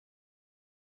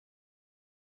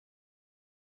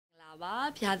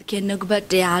Lava, Piat Nugbat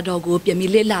de Adogo,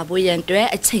 Pamili Laboyan,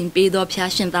 a chain pedo,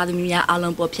 Piashan, Tadamia,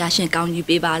 Alampo, Piashan, County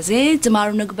Bebaze,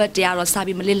 tomorrow Nugbat de Aro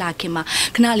Sabi Malila Kima,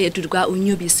 Canalia to go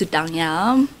Unubi sit down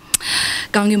yam.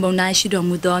 County Bona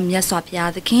Shidomudo,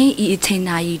 Miasopia, the king,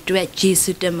 Itanai, Dret,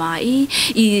 Jesu de Mai,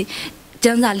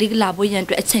 Janza League Laboyan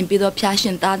to a chain pedo,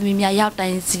 Piashan, Tadamia, Yata,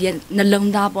 and see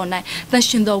Nalonda Bonai,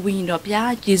 Fashion the window,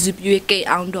 Pia, Jesu Buke,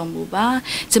 Andomuba,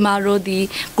 tomorrow the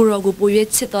Kurogo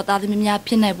Boyet, sit out Tadamia,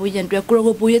 Pinaboyan,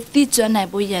 Kurogo Boyet, teacher,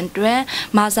 Naboyan,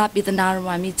 Maza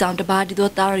Pitanarami, down the body,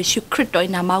 daughter, should crit or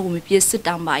in a magum, sit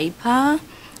down by Pa.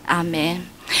 Amen.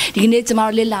 The need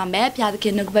tomorrow Lila Map,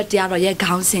 Yadakin, but the other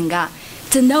Gounsinga.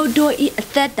 To know do it a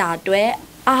third that way,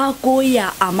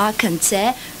 Agoya,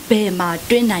 Amakanse. Bema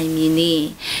 29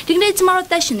 mini. Dignity tomorrow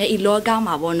session a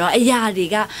ilogama bono, a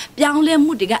yadiga, Bianle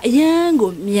Mudiga, a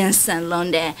yango, Miensan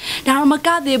Londe.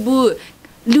 Darmaka de boo,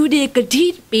 Lude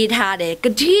Gadit beat hade,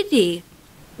 Gaditi,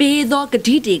 Bedo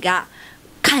Gaditiga,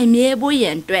 Kaime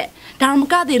boyan dread.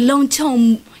 Darmaka de long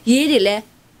chom yedile,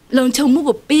 long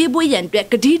chomugo, be boyan dread,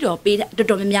 Gadito beat the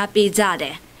Domia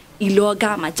Bezade.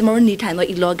 Ilogama, tomorrow need time or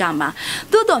ilogama.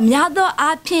 Dodo miado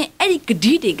a pin Eric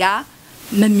Gaditiga.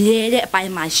 Mamie by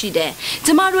my shide.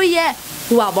 Tomorrow, ye,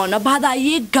 who are born a bada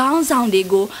ye gowns on the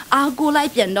go, I'll go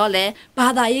like Yandole,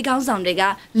 bada ye gowns on the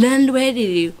ga, land where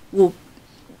you will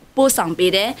post on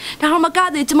bede. The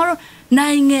Hamagadi tomorrow,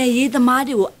 9 ye the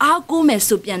Madi will I'll go mess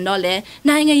soup Yandole,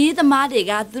 9 ye the Madi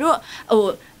got through,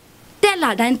 oh,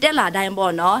 Tella dine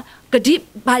bono,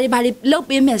 Gadip body low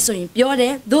be messing,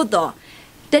 pure, dodo.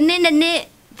 The nene.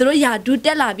 Through ya do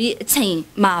delabi chain,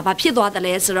 ma, Papido the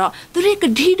lesser, the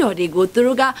Rickadido de go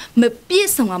through me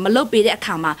piece of Malope de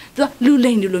Kama, the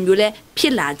Lulain Lumule,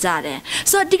 Pilla Zade.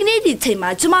 So dignity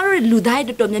tema, tomorrow Ludai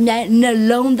the Domina,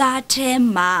 Nalone that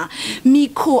tema,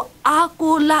 Miko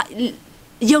Akola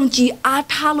Yonji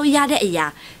Atalo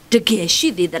Yada, the gay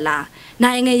she did the la.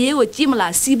 Nine a year with Jimala,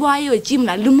 Siboy or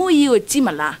Jimla, Lumoy or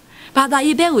Jimala. Pada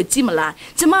ibe with Jimala,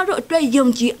 tomorrow dray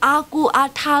yonji aku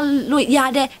atalo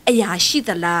yade a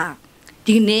yashitala.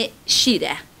 Dine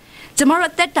shide. Tomorrow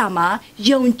tetama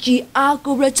yonji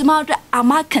aku tomorrow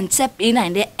ama concept in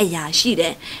and a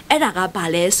yashide. Eraga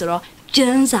balesro,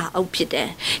 Jenza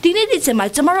opide. Dine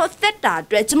tomorrow theta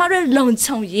dre tomorrow long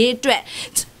song ye dre.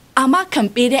 Ama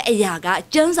compete a yaga,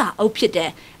 Jenza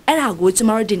opide. Erago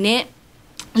tomorrow dine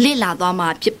Lila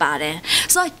dama pipare.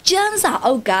 So Jenza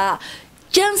oga.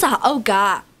 Jansa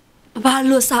oga,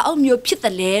 Balosa omyo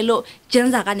pitalelo,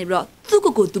 Jansa ganibro,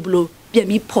 Tugo to blue,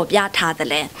 Yami popia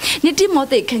tatale.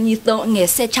 Nitimote can you throw a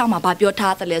set chama babio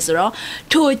tatalesero,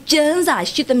 to Jansa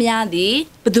shitamiadi,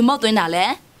 but do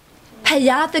motoinale.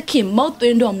 Paya the Kim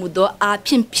motoindo mudo are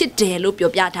pin pite loop your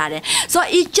piatare. So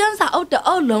it Jansa out the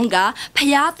old longa,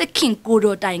 Paya the king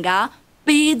kudo danga,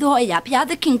 Bedoya, Pia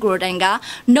the king grodanga,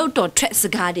 no to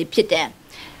trexagadi pite.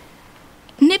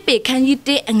 Nippy can you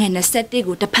take and a set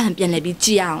go to Pampian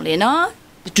Lebijian, Lena?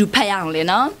 To Payang,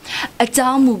 Lena? A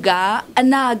Tamuga, a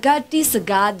Nagati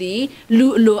Sagadi,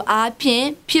 Lulo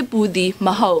Apien, Pipudi,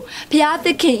 Maho.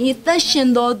 Piata can eat the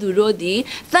shindo durodi,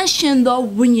 the shindo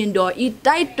window, eat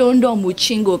died tondo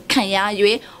muchingo,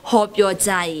 Kanyayue, hope your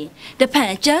zai. The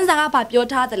pen, Janza Papio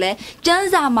Tatale,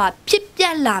 Janzama,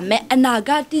 Pipia Lame, and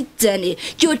Nagati Jenny,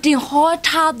 Jotin hot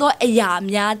tado a yam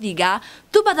yadiga,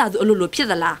 Tubada Lulu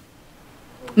Pidala.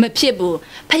 Mapibu,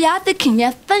 Payata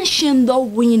Kenya, function do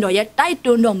window, yet I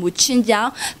don't know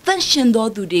muchinja, function do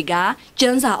dudiga,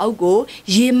 Janza ogo,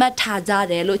 Yima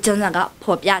Tazarelo, Janzaga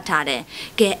popiatare,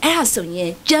 Ge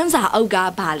Asoye, Janza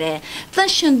oga bale,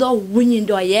 function do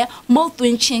window ye,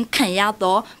 Motwinchin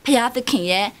Kanyado, Payata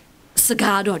Kenya,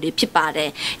 Sagado de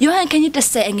Pipare. You can you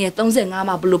just say and get those and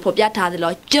Ama blue popiata, the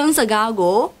Lord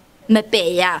Janzagago,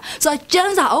 Mapea, so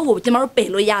Janza ogo, tomorrow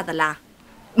pelo yadala.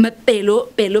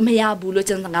 Pelo mea bulo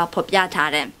Janzaga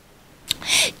popiatare.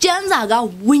 Janzaga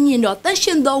window,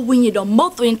 the window,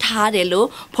 mothwin tadelo,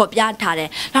 popiatare.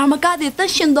 Ramagadi,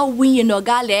 the window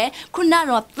gale,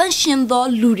 Kunaro,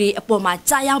 the ludi upon my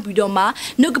Zaya Budoma,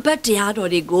 Nugabatiado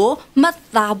de go,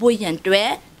 Mathabo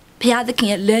yandre, Pia the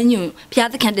king learn you, Pia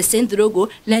the can descend drogo,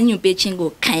 learn you bitchingo,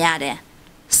 Kayade.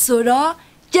 Soro,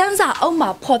 Janza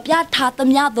oma popiata the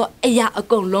miado, ea a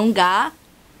go longa,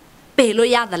 Pelo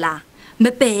yadala.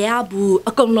 Mepea bu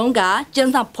a longa,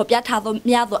 Jansa popiata the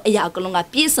miado a yagalonga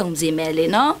piece on zimele,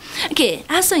 no? Okay,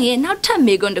 as a now time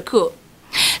me going to cook.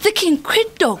 The king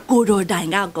crito godo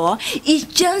dangago, is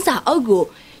Jansa ogo,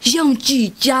 young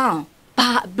G Jang,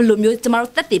 ba blumio tomorrow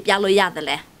 30 pialo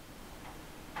yadale.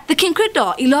 The king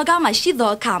crito, ilogama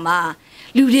shido kama,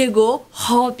 Ludego,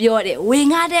 hop yore,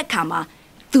 wing at it kama,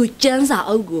 to Jansa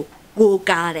ogo, go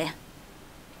gare.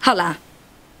 Hala.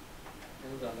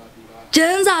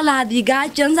 Jenza la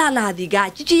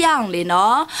diga, chichi yang le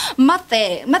no,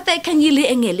 mate can you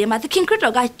lay in a lima, the king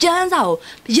critoga, Jenza,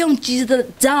 young Jesus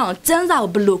down,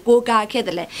 Jenza blue coca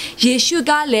kedele,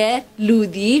 Yeshuga le,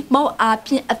 Ludi, mo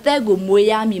apin a thego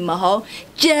moyami maho,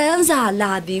 Jenza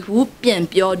la di who pien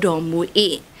pio domu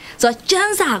e. So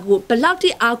Jenza go,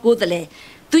 belauti a go the le.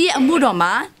 Tu ye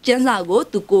amudoma, Jenza go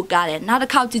to go garden, not a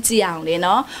cow to see young, you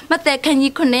know. Mate can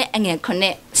you connect and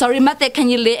connect. Sorry, mate can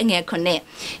you lay and connect.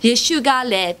 Yeshuga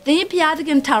le, the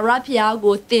piatigan tarapia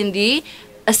go tindi,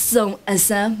 a song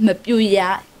as a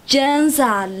mapuya,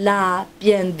 Jenza la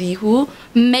biendi who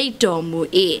made domu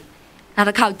e. Not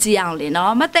a cow to young, you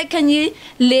know. Mate can you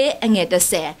lay and get the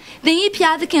say. The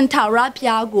piatigan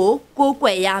tarapia go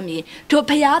yami, to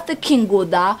pay out the king go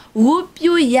da, whoop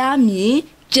you yami.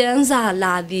 Jenza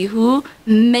la di who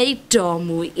made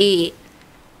domu e.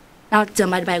 Now,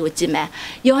 Jamad by with Jimmy.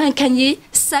 Johan can ye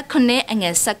second and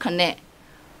a second.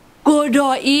 Go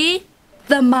do e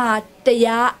the ma de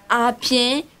ya a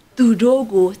pien to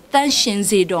dogo thanshin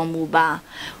ze domu ba.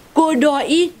 Go do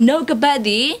e no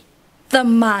gabadi the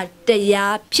ma de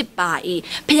ya pipa e.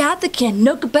 Piatakin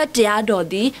no gabadia do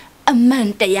di a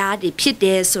man de ya di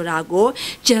pite sorago,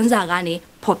 Jenza gani.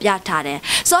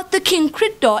 So the king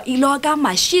crito iloga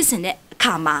my she's in it,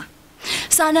 kama.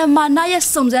 Sana manaya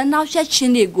sums and now shed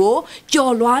chinigo,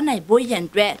 Jolwana boy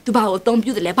and dread to bow don't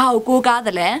you the lepow go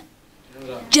gather.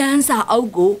 Jenza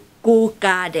ogo go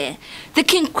gade. The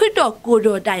king crito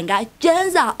godo danga,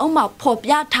 Jenza oma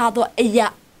popia tado a ya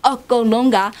oko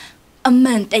longa, a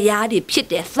man de yadi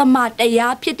pite, thama de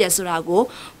ya pite surago,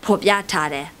 popia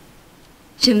tade.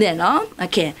 Chimney no?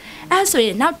 Okay. As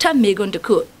we now tell me going to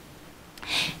cook.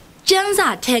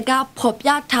 Jenza tega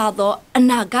popya tado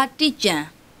anagati jan.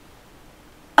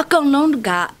 A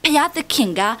gonga, paya the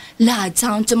kinga, la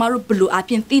town tomorrow blue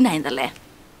up in thin in the le.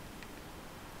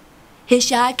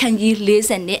 Hisha can ye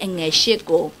listen and a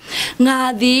shiko.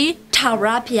 Nga the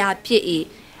tarapia pie.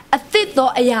 A fit though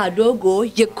a yadogo,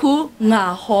 yaku,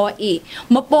 nga ho e.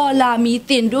 Mapola mi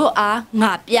tindo a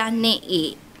nga piane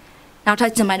e. Now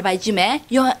touch the mind by Jimmy,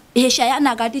 your Hishaya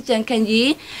Nagati Jankan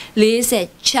ye, lays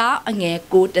cha and a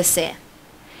go to say.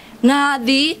 Nga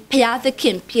the Piata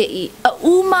Kim Pie, a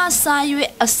Uma Saye,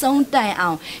 a song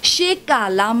down,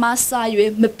 Sheka Lama Saye,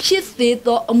 Mepith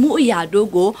a Muya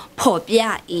dogo,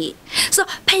 Popia e. So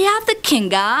Piata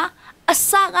Kinga, a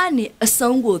sagani, a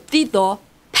song go thito,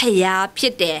 Paya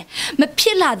Pite,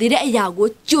 Mepila did a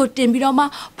yago, Jotin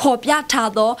Bidoma, Popia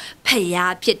tado,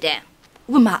 Paya Pite.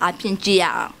 Uma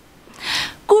apingia.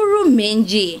 Guru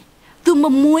Menji, tu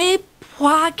mamue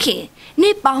poake,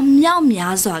 ni bao meow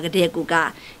meow zagade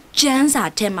guga, Jenza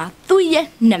tema, 3 years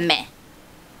neme.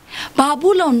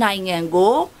 Babulo 9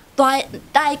 go,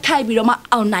 die kai biroma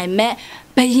on 9 me,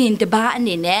 bayin the bar and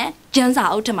in there, Jenza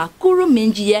automa, Guru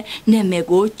Menji,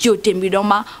 nemego, jotin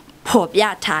biroma,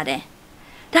 popia tade.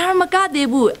 Daramaga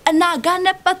debu, and I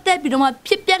gana pate biroma,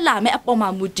 pipia lame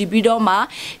upoma muti biroma,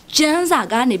 Jenza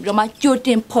gani biroma,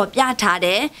 jotin popia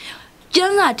tade.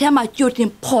 Jenza tema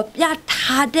jotin popia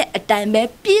tade a time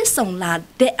piece on la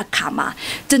de a kama.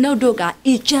 The no doga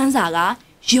e Jenzaga,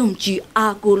 Yongji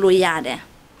agolo yade.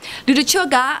 Do the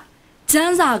choga,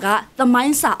 Jenzaga, the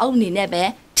mindsa only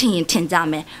never tin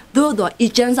tinzame, though e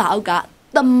Jenza oga,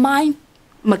 the mind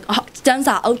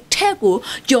Jenza o tegu,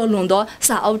 Jolondo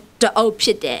sa out the old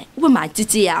pite, with my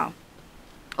Tiziang.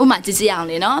 Oh, my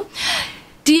Tiziang, you know.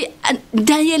 The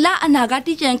Daniela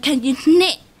Anagati can you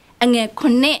knit and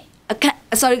connect.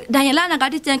 Sorry, Daniela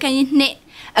Nagati can you knit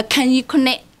a can you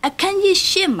connect a can you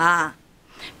shimmer?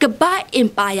 Goodbye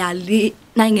empire li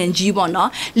nine and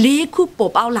Gibono, Lee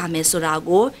Kupo Paula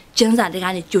Mesurago, Jenza the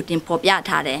Gani Jutin Popia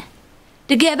Tade.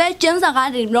 The Gabe Jenza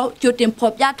Gani wrote Jutin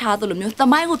Popia Tadolum, the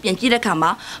Mai Hopian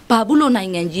Gidakama, Babulo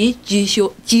nine and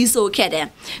Giso Kede,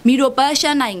 Miro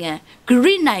Basha nine,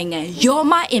 Green nine,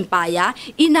 Yoma empire,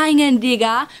 in nine and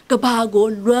Diga,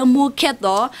 Gabago, Ramu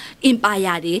Keto,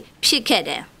 Empire,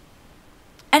 Pikede.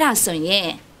 And I saw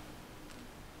ye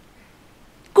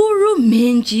Guru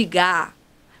Minjiga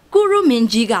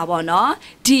Bono,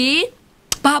 D.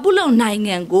 Babulo 9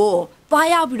 and go.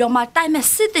 Fire with my time as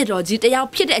city or did they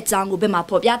pit at Zango be my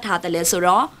popiata the lesser.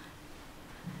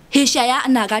 Hishaya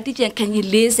and Nagati can you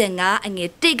listen and ye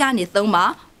take on it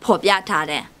thoma, popiata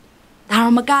de.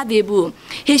 Daramaga debu.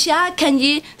 Hisha can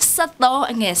ye settle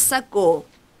and ye sacco.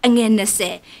 Again,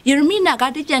 say, you mean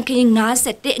Nagati can you nurse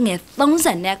at taking a thumbs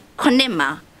and neck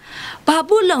conema.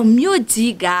 Babulo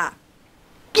mujiga.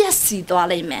 Piesi to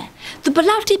aleme. The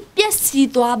belati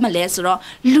piesi to amalesro,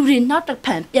 luring not a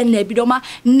pen, pianebidoma,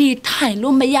 ni time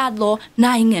lo mayadlo,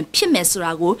 9 and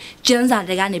pimesrago, Jenza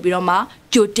de Ganebidoma,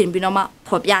 Jotin Binoma,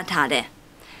 Popiatade.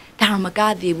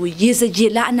 Taramagadi,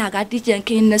 Yizajila Nagati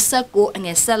Jankin, Nasako, and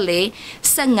a Sally,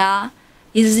 Sanga,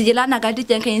 Yizajila Nagati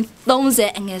Jankin,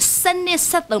 Thonze, and a Sunny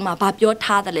Settlement, Papio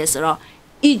Tadalesero,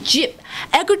 Egypt,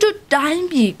 Egoto Dime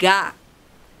Biga,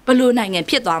 Balloonang and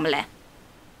Pietomle.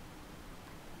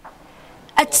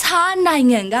 A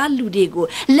Tanang and Galudigo,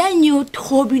 Lenyu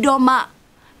Tobidoma,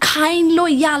 kind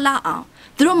loyala.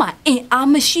 Droma in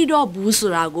Amashido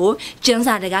Busurago,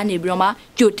 Jensa de Gani Broma,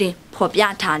 Juti,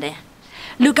 Popiatade.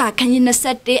 Luka can you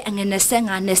set day and in a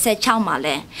senga nese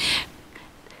chamale.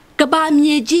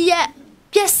 Kabami Gia,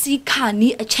 Jessi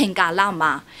Kani a Chenga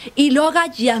Lama, Iloga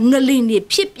Jangalini,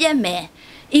 Pip Yeme,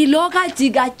 Iloga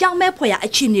Ziga Jame Poya a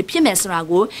chini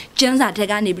Pimesrago, Jensa de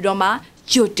Gani Broma,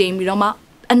 Juti Broma,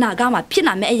 Anagama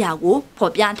Pina Meyago,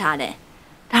 Popiatade.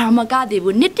 Taramagadi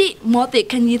would nitty more they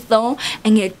can you throw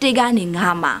and get digging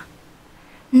hama.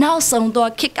 Now some door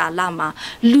kick a lama,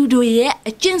 Ludoye,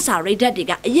 a jinsa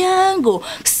redadiga, yango,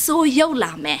 so yo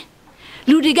lame.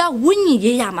 Ludiga winning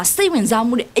yama, saving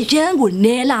zamu, a yango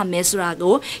nela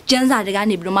mesrago, Jensa de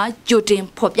Gani Bruma, Jotin,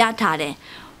 Popiatade.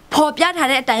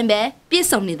 Popiatade time bear, be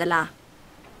so neither la.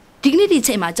 Dignity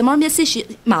take my tomorrow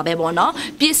message, my bebono,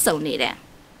 be so neither.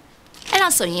 And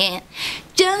also, yeah,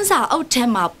 Jensa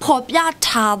Otema, Popia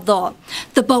Tado,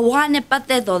 the Bawane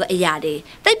Patedo, the Ayadi.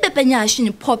 They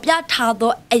Pepanyashin, Popia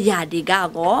Tado, Ayadi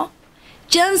Gago.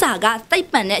 Jensa got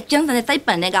Taipanet, Jensa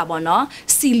Taipanegabono,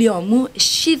 Siliomu,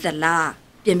 Shidala,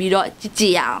 Yamido,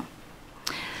 Titia.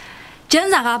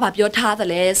 Jensa got Papio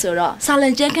Tadale, Sura,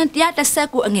 Silent Jenkin, Tiata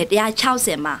Seku, and Etia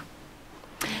Chausema.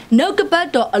 No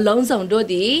Gabato Alonso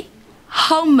Dodi,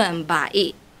 Homan by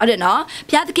it. I don't know.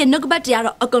 Piatke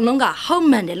Nugbatia Okononga,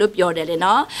 Homan, the loop your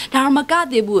delino,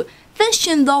 Taramagadi wood,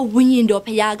 Fashion the window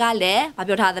Piagale,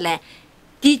 Papiotadale.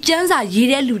 The Jensa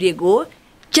Yide Ludigo,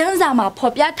 Jensama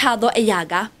Popiatado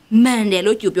Ayaga, man, they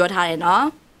look you built high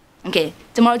no. Okay,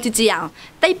 tomorrow to Tiang,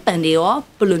 they pendio,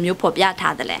 Bulumio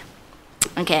Popiatadale.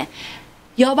 Okay,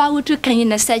 Yoba would to can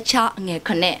in a set chart and a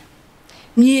connect.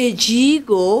 Near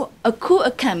Jigo, a cool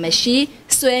akamashi,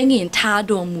 swinging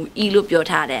tadomu,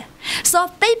 ilupyotade. So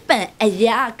they pen a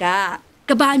yaga,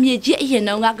 Kabami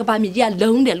Jinonga, Kabami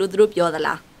alone, the Ludrup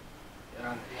Yodala.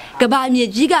 Kabami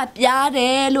Jiga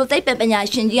Piade, Lutepe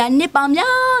Penyashin, Nipam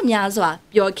Yazwa,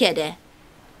 your kede.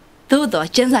 Todo,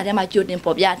 Jensa de Majutin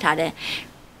Popiatade.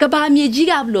 Kabami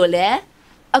Jiga Blole,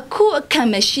 a cool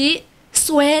akamashi,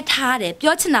 sweat hade,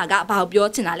 Piotinaga, about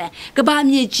Biotinale.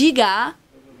 Kabami Jiga.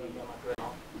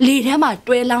 Lead him out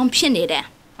to a long penny there.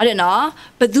 I don't know,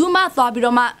 but do my thought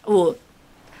biroma, oh,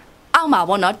 Alma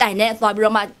will not dine thought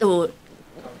biroma to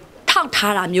talk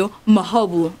taram you,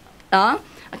 Mahobu.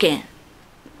 Okay,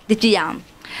 the Giam.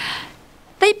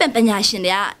 They bent the nation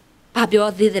there, Pabio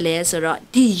the lesser,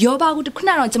 the Yoba would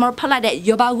couldn't on tomorrow polite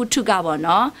Yoba would to go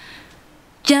no.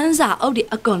 Jensa of the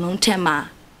Akolon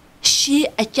Tema. She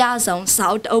a jazz on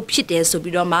South O Pite so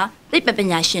biroma, they bent the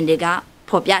nation they got,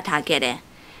 Popiata get it.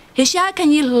 Hisha can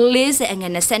you listen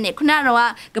and a Senate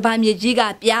Kunara, Gabami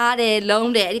Giga, Piare,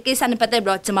 Lonely, Education Pate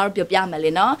brought tomorrow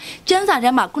Piamelino, Jensa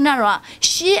Dema Kunara,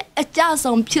 she a jazz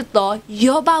on Pito,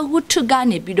 Yoba would to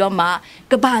Gani Bidoma,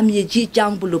 Gabami G.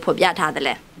 Jang Bulu Popiata the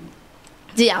le.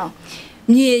 Dear,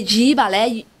 near G.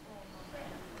 Ballet.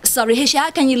 Sorry,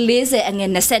 Hisha can you listen and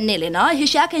in a Senate, no?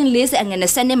 Hisha can listen and a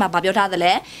Senate my Babiota the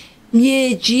le.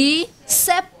 Near G.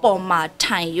 Sepoma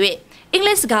time.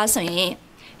 English Garson,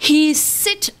 he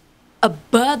sit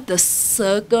above the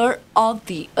circle of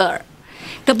the earth.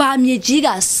 Kabami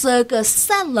Jiga circle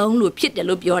set long loop pit the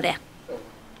loop yode.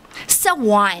 Set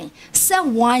wine, set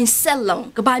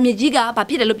long. Kabami Jiga,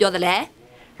 Papi the loop yode.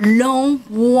 Long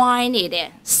wine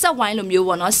it. Set wine lum you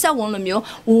one or set one lum you,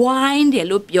 wine the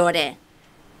loop yode.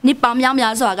 Nipam yam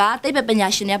yazaga, they be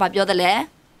penyashine papyodele.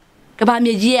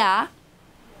 Kabami Jia,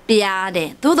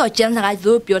 Piade. Todo gens I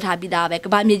do pure habida,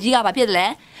 Kabami Jiga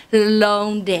papile.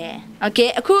 Long there.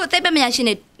 Okay, a cool type of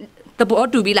machine the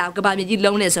board to be like about me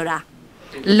loneliness or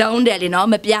long there, you know,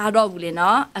 my piano, you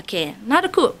know. Okay, not a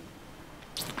cool.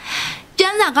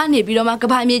 Jensa Gani Bidoma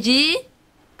Kabamiji,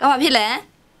 go up here.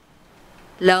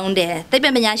 Long there. Type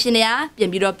of machine there,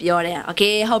 be up your there.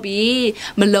 Okay, hobby,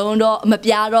 Malondo,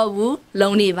 Mapiaro, woo,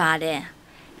 lonely vade.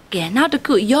 Okay, not a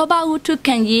cool. Yoba woo to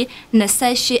can ye,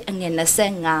 Nasashi and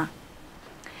Nasenga.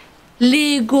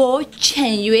 Ligo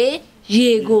Chen Yue.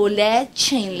 Yego le,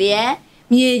 chain le,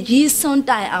 ye ji son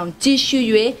die on tissue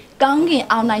yue, ganging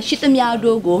on my shitamia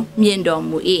dogo, miendo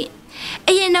mui.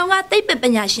 A ye know what they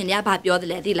pepanyashin ya papio the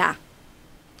ledilla.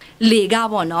 Lega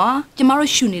bono, tomorrow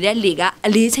shooting that lega, a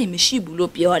lazy mishibulo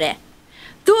piore.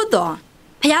 Todo,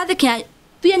 pay the can,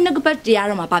 do a nugget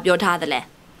diarama papio tadale.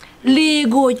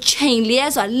 Lego chain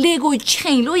lias or Lego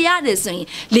chain lo yardising,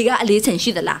 lega a lazy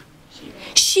shidala.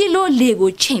 Shilo Lego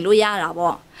Chinlo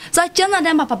Yarabo. So Jana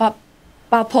Dama Papa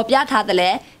Popiat had the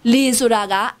le,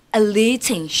 Lizuraga, a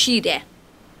lating she there.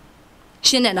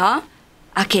 Shinano?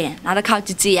 Okay, not a couch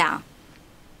to see ya.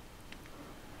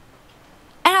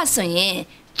 Erason,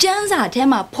 Janza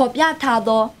Tema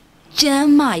Popiatado,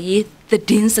 Jamma ye the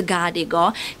Dinsa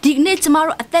Gardigo, dignate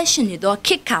tomorrow attention do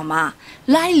Kikama,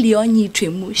 Lai Leoni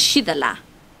Trimu Shidala.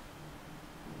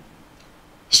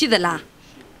 Shidala.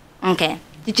 Okay.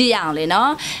 Did you only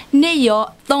know?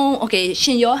 Neyo, don't okay,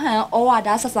 shin your hand or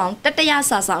that's a song, Tataya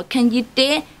Sasa, can you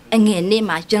dare and name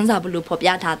my Janza Blue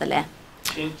Popiata the le?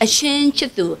 A change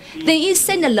to then you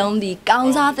send alone the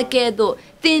Ganza the Gedo,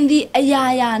 then the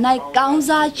Ayaya, night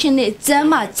Ganza chinny,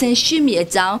 Zama, and shimmy a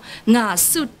down, na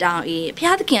suit down a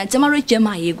Piatkin, tomorrow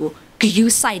Gemma ego, you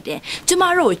side there.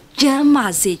 Tomorrow Gemma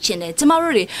zichin,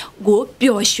 tomorrow go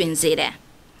pure shin there.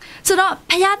 So that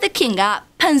Payat the king up,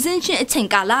 Panzinch and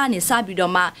Ngala and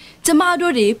Sabidoma,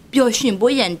 Tomorrow de pure shin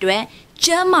boy and dwe,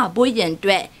 Gemma boy and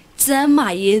dwe,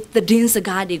 Zama ye the Dinsa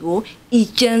Gardigo, each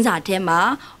Jenza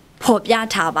tema.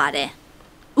 Popiata bade.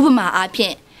 Uma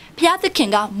apien. Piata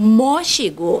kinga more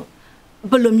shigo.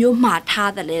 Bolumio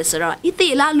mata the lesser.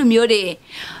 Iti la lumio de.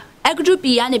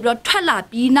 Agrupi and brought Tala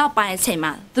be now by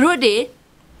Sema. Through de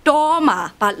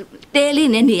Doma, but daily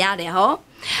in the other ho.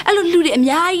 Allo Ludi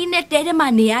Mia in a dead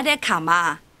mania de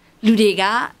Kama.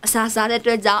 Ludiga, Sasa de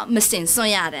Dredza, Messin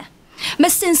Sonyade.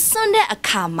 Messin Sunday a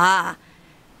Kama.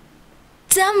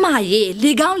 Jamma ye,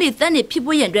 legally then a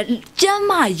people and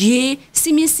Jamma ye,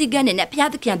 Simi Sigan and a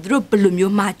Piat can drop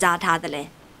Blumio Mata Tadale.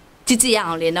 Titi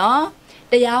only no?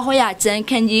 The Yahoya Jen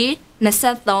can ye,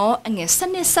 Nasato and a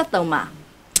sunny Satoma.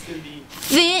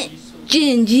 The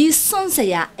Jin ye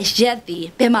Sonsaya, a jetty,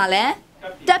 Pemale,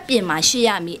 Tapi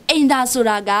Mashiami, Ainda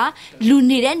Suraga,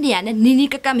 Lunirendian,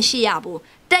 Ninika Shiabu,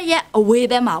 Daya away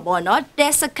by my bonnet,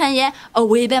 Desakanya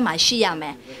away by my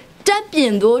Shiame.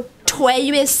 Tapiendo.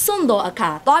 12 月送到一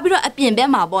卡，代表一边边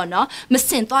嘛不喏，没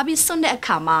先代表送的一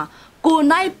卡嘛，国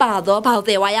内报道跑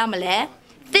在外呀么嘞，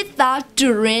得到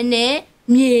主人呢，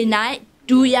面内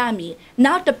都呀咪，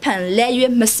那的盆来月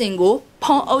没先过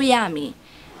碰欧呀咪，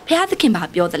不要得看把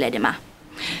标的来的嘛，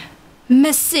没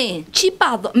先去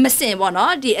报道没先不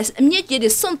喏，的面接的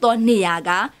送到你呀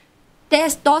个，但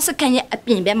是当时看见一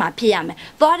边边嘛偏呀么，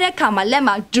到底卡嘛来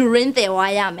嘛主人在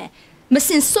外呀么，没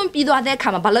先送比多的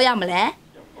卡嘛把老呀么嘞。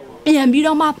 Bienပြီး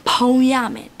တော့မှဖုံးရ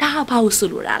မယ်ဒါဘာလို့ဆို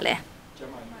လိုတာလဲ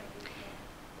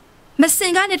မစ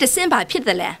င်ကနေတစင်ပါဖြစ်တ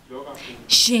ယ်လဲ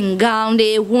ရှင်ကောင်းတွေ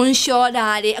ဝန်းလျှောတာ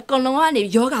တွေအကုန်လုံးကနေ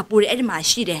ယောဂပိုးတွေအဲ့ဒီမှာ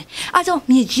ရှိတယ်အားကြောင့်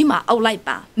မြေကြီးမှာအောက်လိုက်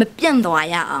ပါမပြန့်သွား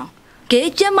ရအောင်ကဲ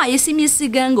ကျမရေးစီမီစီ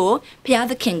ကန်းကိုဘုရား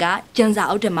သခင်ကကျမ်းစာ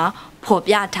အုပ်ထဲမှာဖော်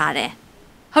ပြထားတယ်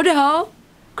ဟုတ်တယ်ဟုတ်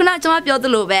ခုနကျွန်မပြောသ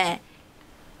လိုပဲ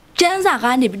ကျမ်းစာက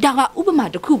နေဒါကဥပမာ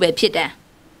တစ်ခုပဲဖြစ်တယ်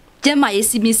Gemma is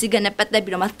significant at the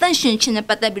Birama, Thanshin chin at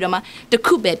the Birama, the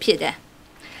Kube Peter.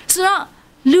 So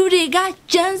Ludiga,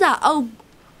 Janza, oh,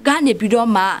 Gani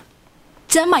Biroma,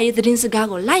 Gemma is the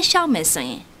Dinsago, Lai Shao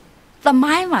Messing. The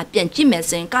Maima, Pianchi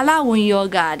Messing, Kalawun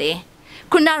Yoga,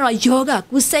 Kunara Yoga,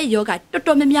 Gusei Yoga,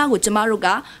 Totomia with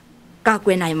Jamaruga,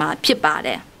 Gagwenaima,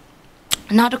 Pipade.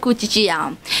 Not a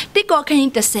Kuchiam. They go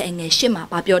can to saying a shima,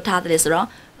 Babio Tadresro,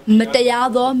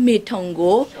 Metayado,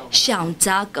 Mitongo,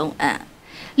 Shantago, and.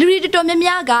 Luri to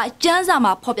Miaga,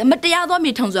 Janzama pop, Matiado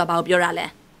meetings about your alley.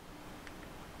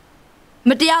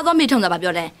 Matiado meetings about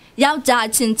your alley. Yauja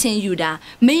Tintin Yuda,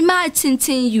 Mima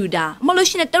Tintin Yuda,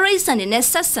 Molution at the race and in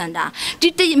Sasanda.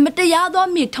 Did the Matiado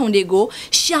meeting they go?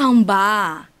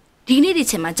 Shamba. Dinity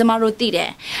Tomorrow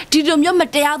did. Did your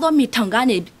Matiado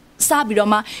meetongani,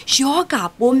 Sabiroma, Yoga,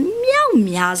 meow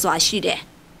meow, she there.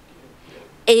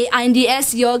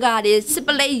 AINDS yoga de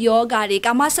Sipale yoga de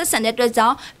Kamasa Senator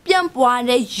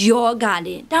Piampoane yoga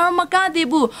de Daramaka de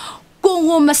Bu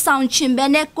Go sound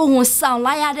chimbene go sound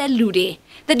like a lude.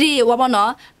 The day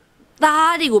wabano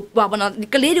Tadi wabano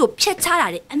Galedo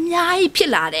Pietari and Yai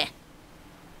Pilade.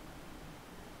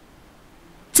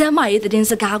 Jamai the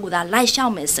Dinsago that Lai Shao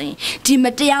missing.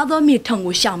 Dimatiado me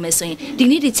tongue shall missing.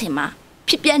 Dignity Tima.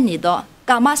 Pipianido.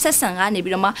 Kama sesanga ni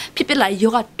biroma people like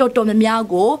yoga toto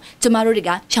miago tomorrow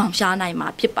riga chamsha nai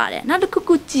ma phit pare na takku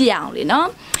ku ji aung le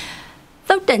no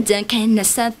thot tan chan khan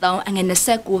 23 အငယ်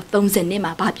29 30နှစ်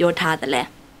မှာဗာပြောထားတယ်လေ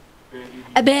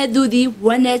အဘယ်သူသည်ဝ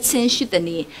မ်းနဲ့ချင်းရှိသည်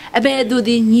နီအဘယ်သူသ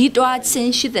ည်ညီးတွားချ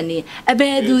င်းရှိသည်နီအဘ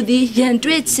ယ်သူသည်ရန်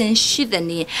တွေ့ချင်းရှိသည်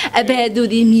နီအဘယ်သူ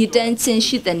သည်မြည်တမ်းချင်း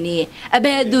ရှိသည်နီအဘ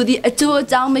ယ်သူသည်အကျိုးအ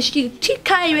ကြောင်းမရှိထိ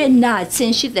ခိုက်၍နာချ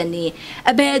င်းရှိသည်နီ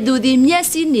အဘယ်သူသည်မျက်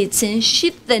စိနေချင်းရှိ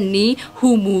သည်နီဟူ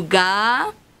မူကား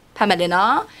ဖတ်မယ်လေ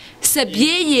နော်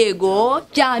Sabiego,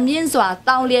 Jaminswa,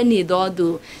 Tauliani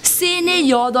dodu, Sene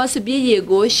yodo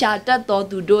Sabiego, Shata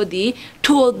dodu dodi,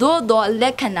 Todo do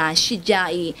Lekana,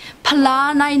 Shijai,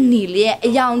 Palana Nilia, a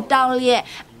young Taulia,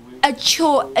 a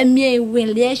cho a me when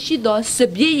Leshido,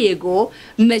 Sabiego,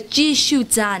 Machi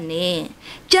Shutane.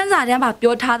 Janza never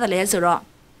built her the lesser. A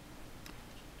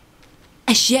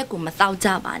sheku Mathau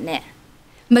Javane,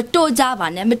 Mato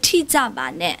Javane, Mati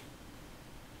Javane.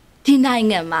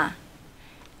 Denying a ma.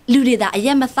 Ludi that I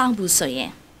am a thambu so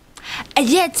ye. A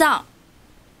yet out.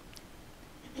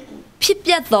 Pip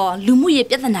yet though, Lumuye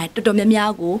yet the night to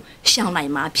Domemiago, shall my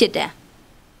ma pite.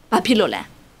 Papilole.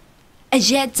 A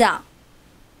yet out.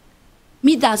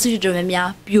 Me that suit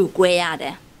Domemia, bu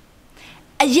guayade.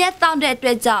 A yet found that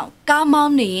dreads out, come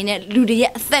on in it, Ludi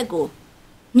yet thego.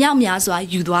 Meow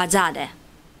meowswa, you do a zade.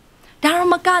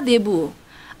 Daramaka de boo.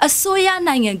 A soya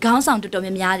nine and gowns on to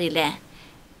Domemiade.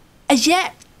 A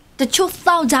yet. The truth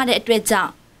found out at Red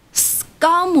Down.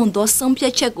 Scamundo some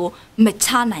piacheco,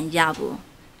 metana and yabu.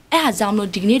 As no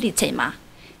dignity tema.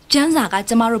 Janza got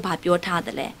tomorrow papio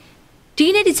tadale.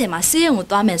 Dignity tema, seeing with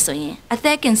Domesoin. A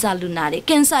second salunari,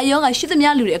 Kensa yoga shoot the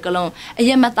Yalu alone, a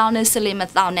yemathone silly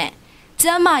mathone.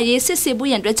 Jama ye sissy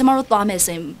and tomorrow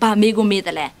Domesoin, Bamigo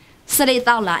medale. Sale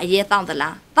thaula, a ye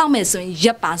thoundala. Thomesoin,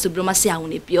 Japan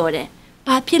subrumasiauni piore.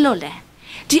 Papilole.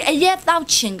 The a ye thou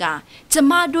chinga.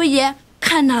 Tamado ye.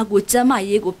 Kanago Jama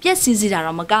Yego,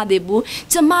 Piesizira Magadebu,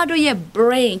 Jamado ye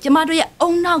brain, Jamado ye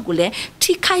onagule,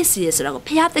 Tikaisius,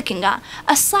 Piata Kinga,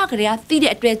 a Sagaria, Thidi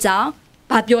at Reza,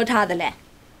 Papio Tadale.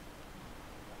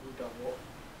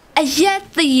 A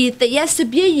yet the yes to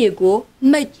be yego,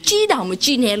 Majida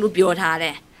Mucine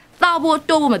Lubiotare. Thabo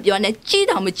Toma Bione,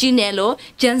 Gida Mucinello,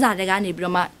 Jenza Regani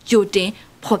Broma, Jotin,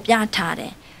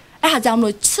 Popiatare. As I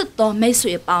know, Tito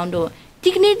Mesue Poundo,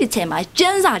 Dignity Tema,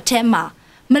 Jenza Tema.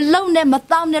 Malone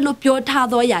Matham Nello Pure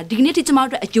Tadoya, dignity to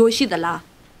mount a Joshi the la.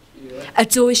 A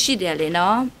Joshi de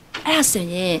no?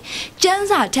 Asene,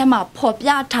 Jenza Tema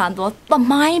Popia Tando, the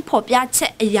mine Popia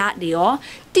Che a yadio,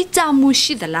 Tita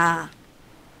Mushi the la.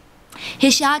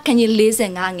 Hisha can you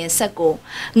listen ang sako?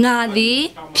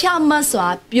 Ngadi,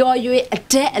 Piamaswa, Pure you a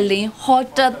deadly,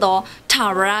 hotter do,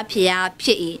 Tara Pia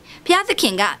Pi, Pia the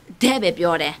Kinga, Debe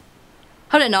Biore.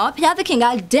 Hold on, Pia the King,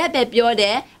 I'll deb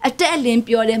biode, a telling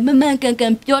biode, Mamankan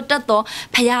Piotato,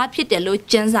 Pia Pitelo,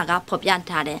 Jenzaga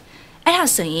Popiatade. I have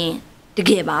seen the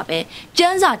give up,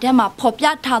 Jenza Dema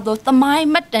Popiatado, the my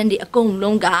matandi a gong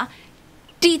longa,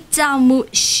 Titamu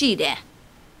shide.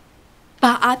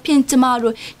 Ba a pin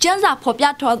tomorrow, Jenza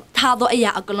Popiato Tado ea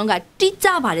a golonga,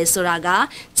 Tita Vale Soraga,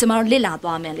 tomorrow Lila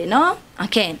Domelino.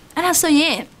 Okay, and I saw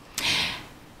ye.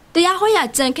 The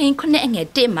Yahoya Jenkin connecting a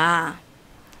dema.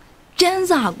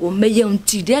 Jenza go mayum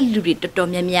tidel luri to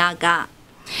Tomiaga.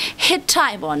 Hit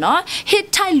time or no?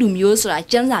 Hit time lumios like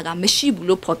Jenzaga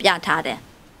Meshibulo Popiatade.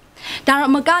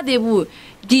 Daramaga de woo,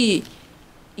 di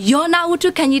Yona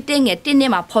utu can you think it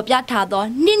tinema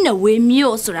Popiatado, Nina we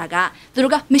mio suraga, the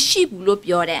Ruga Meshibulo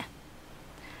Piore.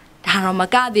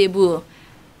 Daramaga de woo.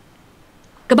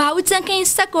 Gabautan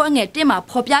sako and a tema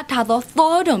Popiatado,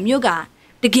 thought of yoga.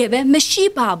 The give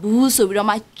Meshiba boo so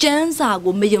my Jenza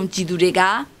go mayum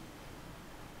tidurega.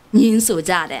 Nin so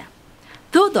jade.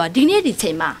 Though dignity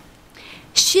tema.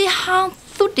 She ham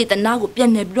footed the nagu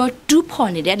piano brought 2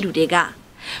 pony that ludega.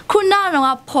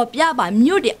 Kunara popia by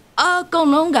mude a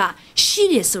gonga,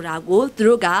 she is surago,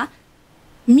 droga.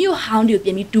 Mew hound you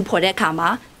give me 2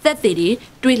 podecama, that they did,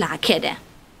 3 la kede.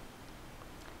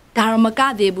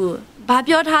 Daramaga debu,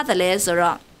 Babiot had the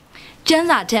lesser.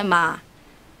 Jenza tema.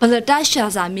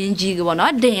 Paladashaza Minjiga,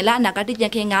 not Dela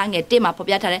Nakati King and Tema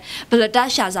Popiatare,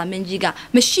 Paladashaza Minjiga,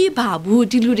 Meshiba Boo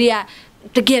Diludia,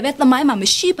 to give it the Mima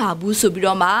Meshiba Boo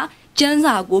Subidoma,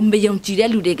 Jenza go Mayum Tide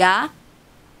Ludega,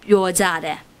 your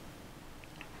Zade.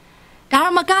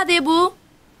 Daramaka debu,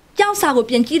 Jansago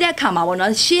Piantida Kama,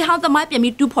 one she how the might be me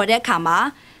 2 pode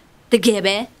Kama, the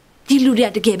Gebe,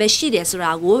 Diludia the Gebe, she des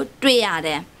Rago, 3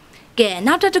 ade. Get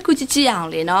not at the Kuchichi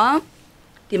only, no?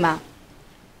 Dima.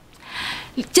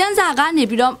 Jenza gani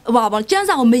bidom wabon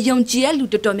Jenza o mayong jielu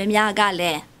to Domemiaga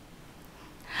le.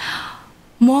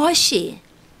 Moshi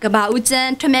Gaba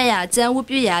Uzen, Tomea, Zen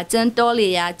Wupia, Zen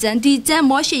Dolia, Zen Di Zen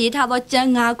Moshi Tavo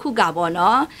Jenga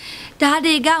Kugabono.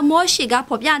 Daddy got Moshi got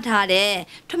Popiatade,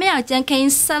 Tomea Jen came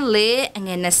Sally and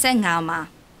in a Sengama.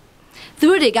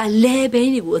 Through they got le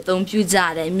baby with them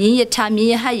Puzade, me a time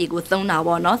me a high with them now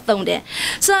or not thrown there.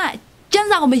 So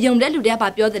Jenza o mayong lelu there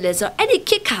by the lesser, any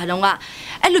kick cadonga.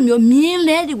 Elumio mean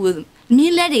lady with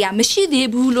me lady, a machine de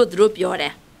bulo drop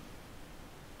yore.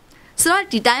 So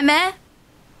did I me?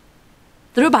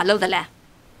 Through below the la.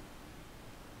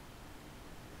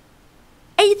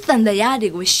 8th န်တရားတွေ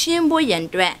ကိုရှင်းဖို့ရန်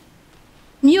အတွက်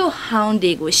မြို့ဟောင်း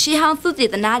တွေကိုရှေးဟောင်းသုတေ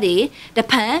သနတွေတ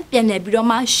ဖန်ပြန်လည်ပြီးတော့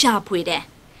မှရှာဖွေတယ်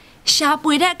ရှာ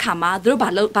ဖွေတဲ့အခါမှာသူတို့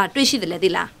ဘာတွေ့ရှိတယ်လဲသိ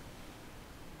လား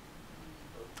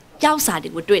ကြောက်စာတွေ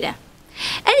ကိုတွေ့တယ်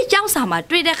အဲ့ဒီကြောက်စာမှာ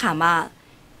တွေ့တဲ့အခါမှာ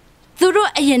သူတို့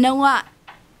အရင်တော့က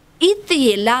ဣသ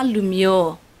ရေလလူ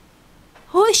မျိုး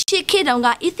ဟိုရှေးခေတ်တုန်းက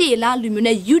ဣသရေလလူမျိုး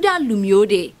နဲ့ယူဒလူမျိုး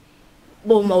တွေ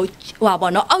ပုံမဟွာ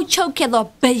ပေါ့နော်အောက်ချုပ်ခဲ့သော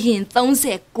ဘယင်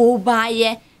36ပါး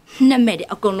ရဲ့နာမည်တွေ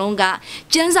အကုန်လုံးက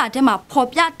ကျမ်းစာထဲမှာဖော်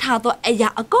ပြထားသောအရာ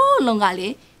အကုန်လုံးကလေ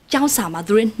ကျောင်းစာမှာ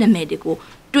သူတို့နာမည်တွေကို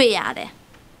တွေ့ရတယ်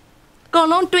အကုန်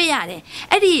လုံးတွေ့ရတယ်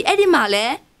အဲ့ဒီမှာလဲ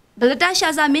ဘလတရှာ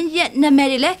စာမင်းကြီးရဲ့နာမည်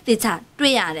တွေလည်းသိချ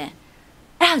တွေ့ရတယ်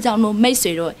အဲ့ဒါကြောင့်မို့မိတ်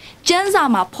ဆွေတို့ကျမ်းစာ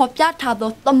မှာဖော်ပြထားသော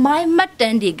သမိုင်းမှတ်တ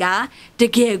မ်းတွေကတ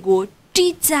ကယ်ကိုတိ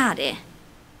ကျတယ်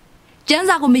ကျမ်း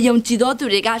စာကိုမယုံကြည်သောသူ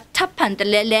တွေကထပ်ဖန်တ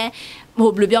လဲလဲဟို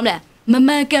ဘယ်လိုပြောမလဲမ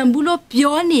မှန်ကန်ဘူးလို့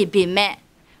ပြောနေပေမဲ့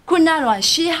ခုနကတော့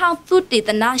ရှေးဟောင်းသုတေသ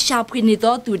နရှာဖွေနေ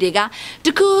သောသူတွေကတ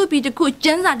ခုပြီးတခုကျ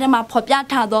မ်းစာထဲမှာဖော်ပြ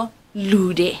ထားသောလူ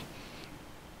တွေ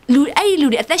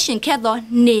အသက်ရှင်ခဲ့သော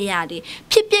နေရာတွေ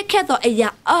ဖြစ်ပျက်ခဲ့သောအရာ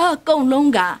အကုန်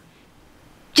လုံးက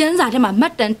ကျမ်းစာထဲမှာမှ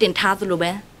တ်တမ်းတင်ထားသလို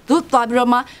ပဲသူသွားပြီး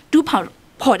တော့မှတူး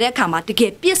ဖော်တဲ့အခါမှာတက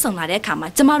ယ်ပြည့်စုံလာတဲ့အခါမှာ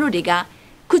ကျမတို့တွေက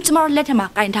ခုကျမတို့လက်ထက်မှာ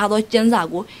ကင်ထားသောကျမ်းစာ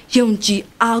ကိုယုံကြည်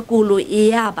အားကိုးလို့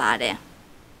ရပါတယ်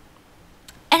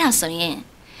အဲ့ဒါဆိုရင်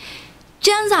ကျ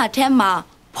မ်းစာထဲမှာ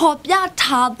ဖော်ပြ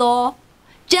ထားသော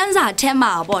ကျမ်းစာထဲ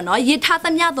မှာပေါ့နော်ရေးထားသ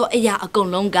မျှသောအရာအကုန်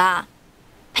လုံးက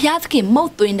ဘုရားသခင်မု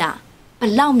တ်သွင်းတာဘ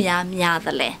လောက်များသ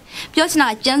လဲပြောချင်တာ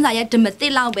ကျမ်းစာရဲ့ဓမ္မသ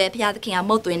စ်လောက်ပဲဘုရားသခင်က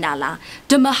မုတ်သွင်းတာလား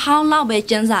ဓမ္မဟောင်းလောက်ပဲ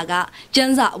ကျမ်းစာ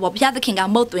ဘုရားသခင်က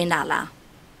မုတ်သွင်းတာလား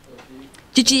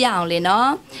ကြည့်ရအောင်လေနော်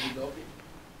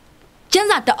ကျမ်း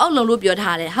စာတအုပ်လုံးလို့ပြော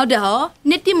ထားတယ်ဟုတ်တယ်ဟော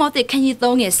1တိမောသေခန်းကြီး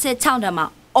3ငယ်16ထဲမှာ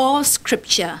all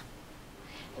scripture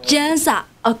ကျမ်းစာ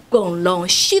အကုန်လုံး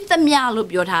ရှိသမျှလို့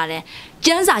ပြောထားတယ်ကျ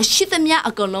မ်းစာရှိသမျှ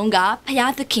အကုန်လုံးကဘု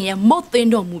ရားသခင်ရဲ့မုတ်သွင်း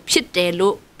တော်မူဖြစ်တယ်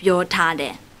လို့ပြောထားတ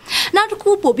ယ်နောက်တစ်ခု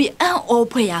ပို့ပြီးအံ့ဩ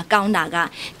ဖွယ်ရာကောင်းတာက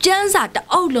ကျမ်းစာတ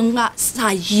အုပ်လုံးကစာ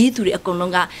ရေးသူတွေအကုန်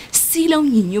လုံးကစီးလုံး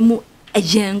ညီညွတ်မှုအ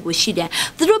ယံကိုရှိတယ်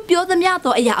သူတို့ပြောသမျှ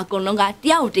သောအရာအကုန်လုံးကတ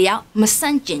ယောက်မဆ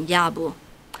န့်ကျင်ကြဘူး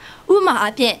ဥပမာ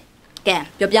အဖြစ်ကဲ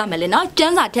ပြောပြမယ်လေနော်ကျ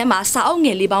မ်းစာထဲမှာစာအုပ်င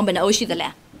ယ်လေးပေါင်းဘယ်နှအုပ်ရှိသလဲ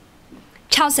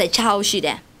66အုပ်ရှိတ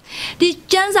ယ်ဒီ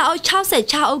ကျမ်းစာအုပ်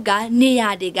66အုပ်ကနေရာ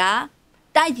တွေက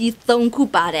တိုက်ကြီး3ခု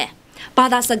ပါတယ်ဘာ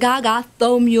သာစကားက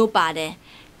3မျိုးပါတယ်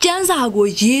ကျမ်းစာကို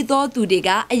ရေးသောသူတွေက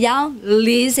အယောက်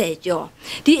40ကျော်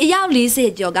ဒီအယောက်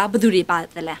40ကျော်ကဘယ်သူတွေပါ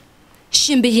သလဲရှ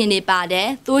င်ဘုရင်တွေပါတယ်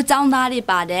သိုးကျောင်းသားတွေ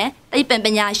ပါတယ်သိပ္ပံပ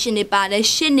ညာရှင်တွေပါတယ်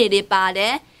ရှင်းနေတွေပါတ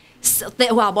ယ်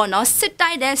ဟိုဘောနော်စစ်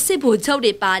တိုက်တဲ့စစ်ဗိုလ်ချုပ်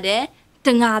တွေပါတယ်တ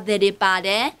ငါတွေပါတ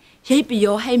ယ်ရိပ်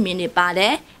ပျောဟိတ်မင်းတွေပါတ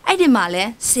ယ်အဲ့ဒီမှာလဲ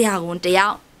ဆရာဝန်တယော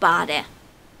က်ပါတယ်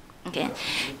โอเค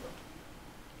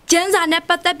ကျမ်းစာနဲ့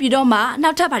ပတ်သက်ပြီးတော့မှ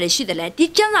နောက်ထပ်ပါတယ်ရှိတယ်လေဒီ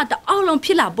ကျမ်းစာတအောက်လုံးဖြ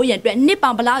စ်လာဖို့ရန်အတွက်နှစ်ပေါ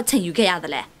င်းဘယ်လောက်အချိန်ယူခဲ့ရတ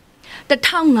ယ်လဲ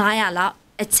1500လောက်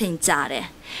အချိန်ကြာတယ်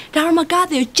ဒါမှမက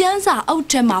သေးကျမ်းစာအုပ်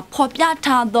ထဲမှာဖော်ပြ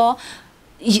ထားသော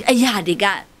အရာတွေက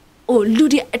လူ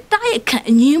တွေအတိုက်အခံ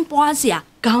အငင်းပွားစရာ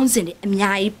ခေါင်းစဉ်တွေအ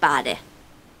များကြီးပါတယ်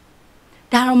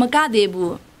ဒါတော့မကသေး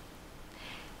ဘူး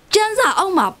ကျမ်းစာအု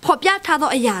ပ်မှာဖော်ပြထားသော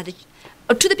အရာ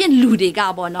အထူးသဖြင့်လူတွေက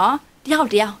ပေါ့နော်တယောက်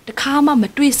တခါမှမ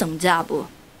တွေ့ဆုံကြဘူး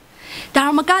ဒါ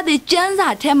မှမကသေးကျမ်းစာ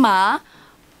ထဲမှာ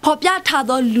ဖော်ပြထား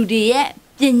သောလူတွေရဲ့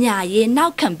ပညာရေးနော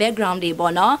က်ခံ background တွေ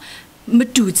ပေါ့နော်မ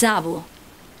တူကြဘူး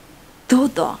သို့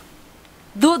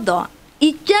တော့ဤ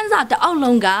ကျမ်းစာတအောက်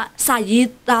လုံးကစာရေး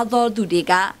သားသောသူတွေ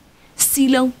ကစီ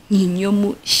လုံးညီညွတ်မှု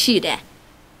ရှိတယ်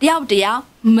တယောက်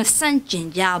မဆန့်ကျင်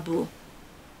ကြဘူး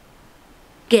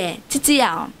ကဲကြည့်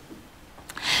အောင်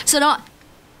ဆိုတော့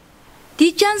ဒီ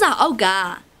ကျမ်းစာအုပ်က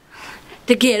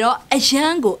တကယ်တော့အယံ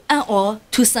ကိုအံ့ဩ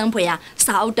ထူဆန်းဖွယ်ရာ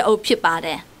စာအုပ်တအုပ်ဖြစ်ပါတ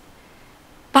ယ်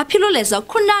။ဘာဖြစ်လို့လဲဆိုတော့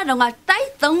ခုနကတော့တိုက်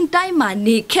3တိုက်မှာ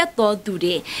နေခဲ့တော်သူ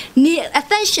တွေနေအ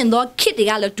သက်ရှင်သောခေတ်တွေ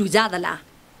ကလည်းတူကြသလား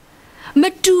။မ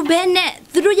တူဘဲနဲ့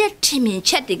သူတို့ရဲ့ထင်မြင်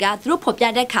ချက်တွေကသူတို့ဖော်ပြ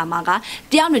တဲ့ခါမှာက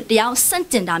တယောက်နဲ့တယောက်ဆန့်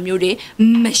ကျင်တာမျိုးတွေ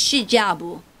မရှိကြ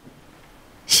ဘူး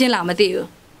။ရှင်းလားမသိဘူး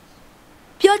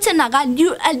။ပြောချင်တာကလူ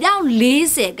အယောက်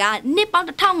40ကနှစ်ပေါင်း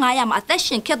1500မှာအသက်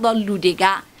ရှင်ခဲ့သောလူတွေက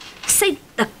စိတ်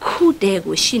တစ်ခုတည်း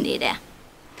ကိုရှိနေတယ်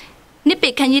။နိပေ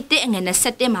ခန်းကြီး1အငယ်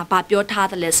27မှာပြောထား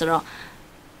တယ်လဲဆိုတော့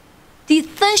ဒီ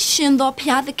သက်ရှင်သောဘု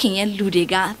ရားသခင်ရဲ့လူတွေ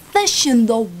ကသက်ရှင်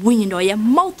သောဝိညာဉ်တော်ရဲ့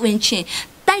မုတ်သွင်းခြင်း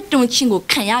တိုက်တွန်းခြင်းကို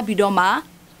ခံရပြီးတော့မှ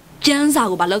ကျမ်းစာ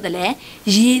ကိုလုပ်တယ်လဲ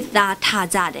ရေးသားထား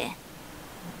ကြတယ်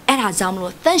။အဲ့ဒါကြောင့်မ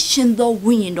လို့သက်ရှင်သော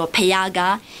ဝိညာဉ်တော်ဘုရားက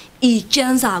ဤကျ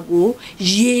မ်းစာကို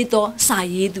ရေးသောစာ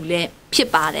ရေးသူလည်းဖြစ်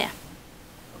ပါတယ်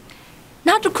။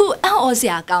နောက်တစ်ခုအံ့ဩစ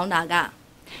ရာကောင်းတာက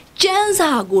ကျမ်းစာ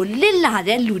ကိုလစ်လာ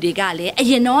တဲ့လူတွေကလည်းအ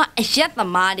ရင်တော့အရက်သ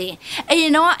မားတွေအရ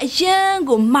င်တော့အရင်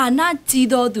ကိုမာနကြီး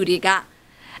သောသူတွေက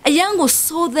အရန်ကို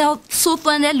ဆိုးသွ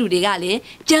မ်းတဲ့လူတွေကလေ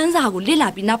ကျန်းစာကိုလစ်လာ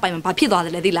ပြီးနောက်ပိုင်းမှာဘာဖြစ်သွားတ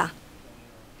ယ်လဲသိလား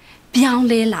ပြောင်း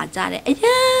လဲလာကြတယ်အရ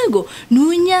န်ကို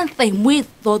နူးညံ့သိမ်မွေ့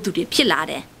သောသူတွေဖြစ်လာ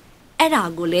တယ်အဲ့ဒါ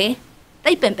ကိုလေ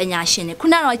သိပ္ပံပညာရှင်တွေခု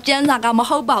နကတော့ကျန်းစာကမ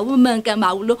ဟုတ်ပါဘူးမှန်ကန်ပါ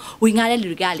ဘူးလို့ဝင်ကားတဲ့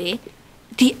လူတွေကလေ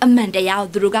ဒီအမှန်တရားကို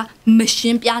သူတို့ကမရှ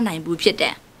င်းပြနိုင်ဘူးဖြစ်တ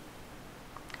ယ်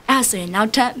အဲ့ဆိုရင်နော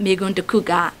က်ထပ်မေကွန်းတစ်ခု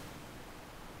က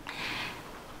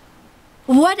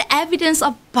What evidence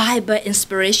of Bible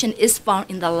inspiration is found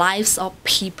in the lives of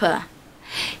people?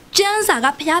 ကျမ်းစာက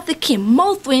ဘုရားသခင်မု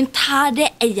တ်သွင်းထား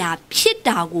တဲ့အရာဖြစ်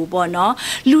တာကိုပေါ့နော်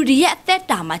လူတွေရဲ့အသက်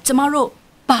တာမှာကျမတို့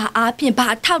ဘာအားဖြင့်ဘာ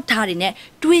ထောက်ထားတွေနဲ့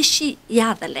တွေးရှိရ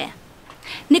တယ်လဲ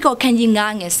နိကောခန်းကြီး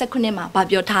9:19မှာဘာ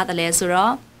ပြောထားတယ်လဲဆို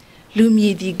တော့လူမြ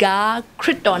ည်ဒီကခရ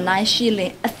စ်တော်၌ရှိလ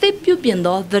င်အသစ်ပြုပြင်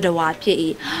သောသတ္တဝါဖြစ်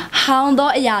၏ဟောင်းသော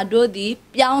အရာတို့သည်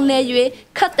ပြောင်းလဲ၍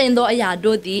ခတ်သိမ်းသောအရာ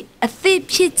တို့သည်အသစ်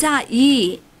ဖြစ်ကြ၏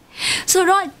ဆို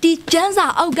တော့ဒီကျမ်းစာ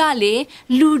အောက်ကလေ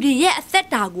လူတွေရဲ့အသက်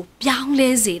တာကိုပြောင်းလဲ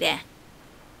စေတယ်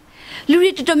လူတွေ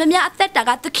တော်တော်များများအသက်တာက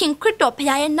သခင်ခရစ်တော်ဘု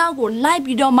ရားရဲ့နောက်ကိုလိုက်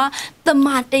ပြီးတော့မှတမ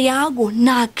န်တရားကို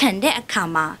နာခံတဲ့အခါ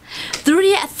မှာသူတို့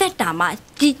ရဲ့အသက်တာမှာ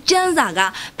ဒီကျမ်းစာက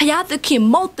ဘုရားသခင်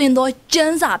မုတ်သွင်းသောကျ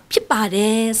မ်းစာဖြစ်ပါတ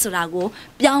ယ်ဆိုတာကို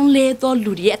ပြောင်းလဲသော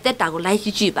လူတွေရဲ့အသက်တာကိုလိုက်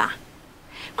ကြည့်ပါ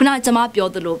ခုနကကျွန်မပြော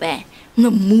သလိုပဲင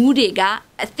မူးတွေက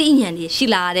အသိဉာဏ်တွေရှိ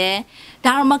လာတယ်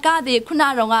ဒါတော့မကသေးခုန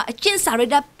ကအကျင့်စာရိ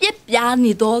တ္တပြက်ပြား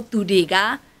နေသောသူတွေက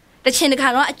တချင်တခါ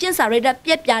တော့အကျင့်စာရိတ္တ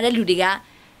ပြက်ပြားတဲ့လူတွေက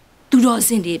သူတော်စ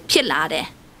င်တွေဖြစ်လာတယ်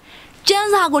ကျမ်း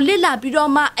စာကိုလစ်လာပြီး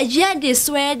တော့မှအရက်တွေ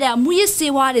ဆွဲတဲ့မူရစ်စေ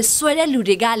ဝါတွေဆွဲတဲ့လူ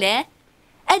တွေကလည်း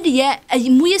အဲ့ဒီရဲ့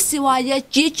မူရစ်စေဝါရဲ့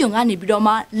ကြေးကျွန်ကနေပြီးတော့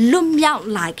မှလွတ်မြောက်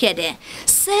လာခဲ့တယ်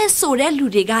ဆဲဆိုတဲ့လူ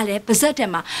တွေကလည်းပါဇက်ထဲ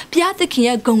မှာဘုရားသခင်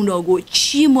ရဲ့ဂုဏ်တော်ကို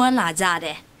ချီးမွမ်းလာကြတ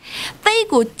ယ်သိ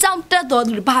ကိုကြောက်တတ်တော်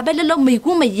သူဘာပဲလဲလို့မေ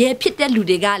ကူမရဲဖြစ်တဲ့လူ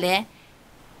တွေကလည်း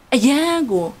အယံ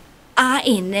ကိုအားအ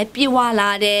င်နဲ့ပြေဝ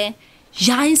လာတယ်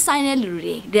ရိုင်းဆိုင်တဲ့လူ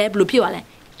တွေဘယ်လိုဖြစ်သွားလဲ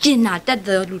ကျင်နာတတ်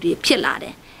တဲ့လူတွေဖြစ်လာတ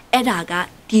ယ်အဲ့ဒါက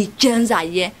ဒီကျမ်းစာ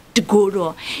ရဲ့တကိုယ်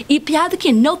တော်ဤဘုရားသခ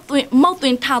င်မုတ်သွ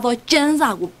င်းထားသောကျမ်းစာ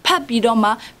ကိုဖတ်ပြီးတော့မှ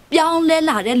ပြောင်းလဲ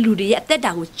လာတဲ့လူတွေရဲ့အသက်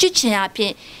တာကိုချစ်ချင်အဖြ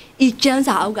စ်ဤကျမ်း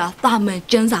စာအောက်ကသာမန်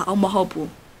ကျမ်းစာအောက်မဟုတ်ဘူး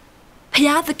ဘု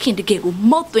ရားသခင်တကယ်ကို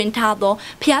မုတ်သွင်းထားသော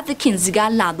ဘုရားသခင်စီက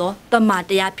လာသောတမန်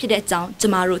တရားဖြစ်တဲ့အကြောင်းကျ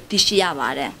မတို့သိရှိရပါ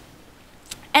တယ်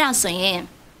အဲ့ဒါဆိုရင်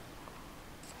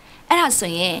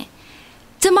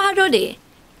ကျမတို့တွေ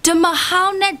ဓမ္မဟော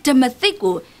င်းနဲ့ဓမ္မသစ်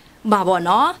ကိုမှာပေါ့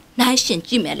နော်နိုင်ရှင်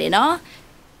ကြည့်မယ်လေနော်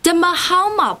ဓမ္မဟော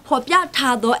င်းမှာဖော်ပြ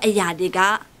ထားသောအရာတွေက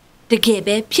တကယ်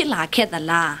ပဲဖြစ်လာခဲ့သ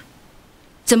လား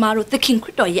ကျမတို့သခင်ခရ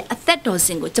စ်တော်ရဲ့အသက်တော်စ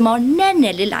င်ကိုကျမတို့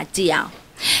နဲ့လေ့လာကြည့်အောင်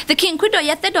သခင်ခရစ်တော်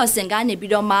ရဲ့အသက်တော်စင်ကနေ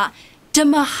ပြီးတော့မှဓ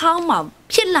မ္မဟောင်းမှာ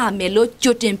ဖြစ်လာမယ်လို့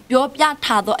ကြိုတင်ပြောပြ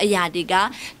ထားသောအရာတွေက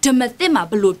ဓမ္မသစ်မှာ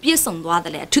ဘလို့ပြည့်စုံသွားတ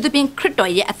ယ်လဲအထူးသဖြင့်ခရစ်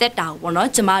တော်ရဲ့အသက်တာကိုပေါ့နော်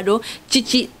ကျမတို့ကြ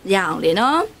ည့်ရအောင်လေ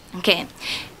နော်โอเค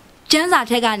ကျမ်းစာ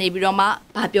ထက်ကနေပြီးတော့မှ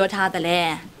ဘာပြောထားတယ်လဲ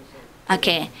โอเค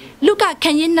လုကာခ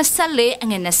န်းကြီး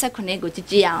24:29ကို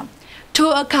ကြည့်အောင်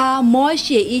ထိုအခါမော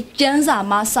ရှေ၏ကျမ်းစာ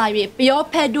မှစ၍ပျော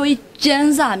ဖက်တို့၏ကျ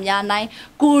မ်းစာများ၌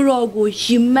ကိုရောကိုရ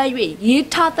ည်မှတ်၍ရေး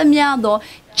ထားသမျှသော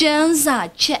ကျမ်းစာ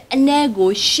ချက်အနက်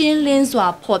ကိုရှင်းလင်းစွာ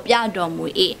ဖော်ပြတော်မူ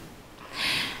၏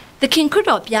သခင်ခရစ်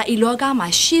တော်ဘုရားဤလောကမှာ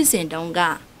ရှိစဉ်တုန်းက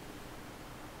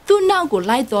သူ့နောက်ကို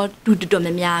လိုက်တော်လူတော်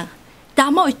များဒါ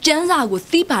မှမဟုတ်ကျမ်းစာကို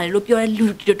သိပါတယ်လို့ပြောတဲ့လူ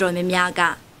တော်များက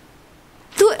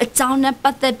သူ့အကြောင်းနဲ့ပ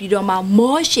တ်သက်ပြီးတော့မှ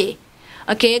မောရှေโ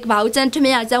อเคဘာဦးကျန်ထမ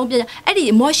ရအကြောင်းပြအဲ့ဒီ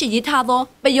မောရှေရေးထားသော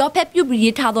ပယောဖက်ပြုတ်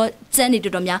ရေးထားသောကျမ်းတွေ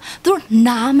တော်များသူတို့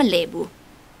နားမလည်ဘူး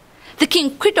သခင်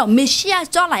ခရစ်တော်မေရှိယ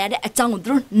ကြောလာရတဲ့အကြောင်းကိုသူ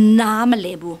တို့နားမလ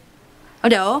ည်ဘူးဟု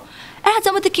တ်တယ်အဲ့ဒါ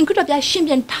ကြောင့်သခင်ခရစ်တော်ပြရှင်း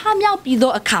ပြန်ထားမြောက်ပြီး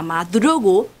သောအခါမှာသူတို့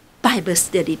ကို Bible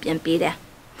study ပြန်ပေးတယ်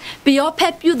ပယောဖ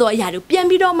က်ပြုတ်သောအရာတွေပြန်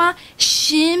ပြီးတော့မှ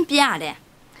ရှင်းပြတယ်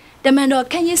တမန်တော်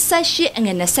ခန်းကြီး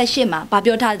18:28မှာဗာ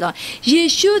ပြောထားတယ်ယေ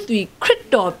ရှုသည်ခရစ်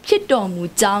တော်ဖြစ်တော်မူ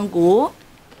ကြောင်းကို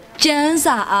ကျမ်း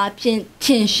စာအားဖြင့်ထ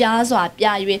င်ရှားစွာပြ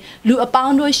၍လူအပေါ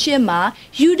င်းတို့ရှေ့မှာ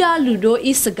ယူဒလူတို့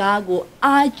၏စကားကို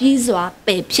အားကြီးစွာပ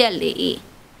ယ်ဖျက်လေ၏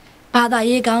ဘာသာ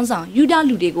ရေးခေါင်းဆောင်ယူဒ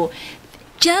လူတွေကို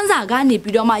ကျမ်းစာကနေ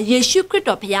ပြီးတော့မှယေရှုခရစ်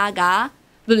တော်ဘုရားက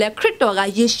လူလည်းခရစ်တော်က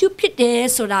ယေရှုဖြစ်တယ်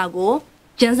ဆိုတာကို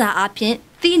ကျမ်းစာအားဖြင့်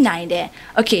သိနိုင်တယ်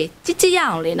โอเคကြည့်ရ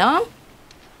အောင်လေနော်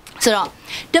ဆိုတော့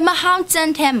ဓမ္မဟောင်းကျ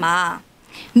မ်းထဲမှာ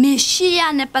မေရှိယ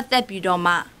နဲ့ပတ်သက်ပြီးတော့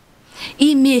မှဤ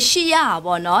မေရှိယ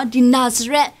ပေါ့နော်ဒီနာဇ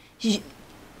ရက်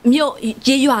မြို့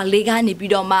ကျေးရွာလေးကနေ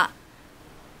ပြီးတော့မှ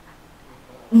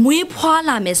မွေးဖွား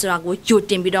လာမယ်ဆိုတာကိုကြို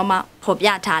တင်ပြီးတော့မှဖော်ပြ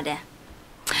ထားတယ်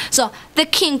ဆိုတော့သ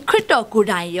ခင်ခရစ်တော်ကိုယ်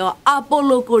တိုင်ရောအပို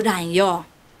လိုကိုယ်တိုင်ရော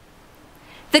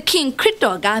သခင်ခရစ်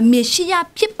တော်ကမေရှိယ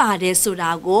ဖြစ်ပါတယ်ဆို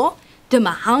တာကိုဓမ္မ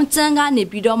ဟောင်းကျမ်းကနေ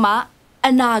ပြီးတော့မှ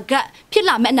အနာဂတ်ဖြစ်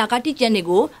လာမယ့်အနာဂတ်တိကျမ်းတွေ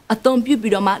ကိုအသုံးပြု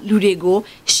ပြီးတော့မှလူတွေကို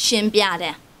ရှင်းပြတ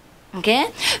ယ်โอเค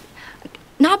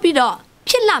နောက်ပြီးတော့ဖ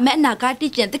ဖြစ်လာမဲ့အနာဂ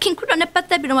တ်ကျင်သခင်ခရစ်တော်နဲ့ပတ်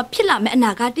သက်ပြီးတော့မှဖြစ်လာမဲ့အနာ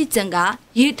ဂတ်ကျင်က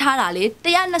ရေးထားတာလေ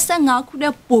125ခု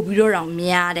နဲ့ပို့ပြီးတော့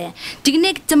များတယ်ဒီက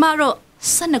နေ့ကျမတို့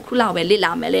12ခုလောက်ပဲလေ့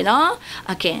လာမယ်လေနော်โ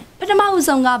อเคပထမဦး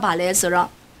ဆုံးကဘာလဲဆိုတော့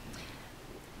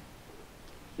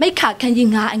မိခါခန်းကြီး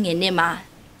9အငယ်နဲ့မှာ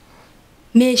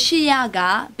မေရှိယက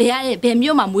ဘယ်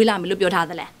မြို့မှာမွေးလာမယ်လို့ပြောထား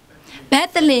သလဲဘက်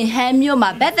သလင်ဟမ်မြို့မှာ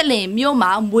ဘက်သလင်မြို့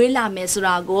မှာမွေးလာမယ်ဆို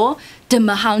တာကိုဓမ္မ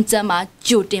ဟောင်းကျမ်းမှာ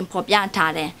ကြိုတင်ဖော်ပြ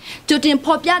ထားတယ်ကြိုတင်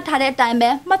ဖော်ပြထားတဲ့အတိုင်းပဲ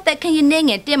မှတ်သက်ခရင်နဲ့င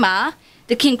ယ်တက်မှာ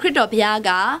သခင်ခရစ်တော်ဘုရားက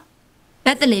ဘ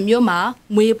က်သလင်မြို့မှာ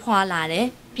မွေးဖွားလာတယ်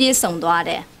ပြည့်စုံသွားတ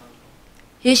ယ်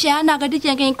ယေရှာယနာဂတိကျ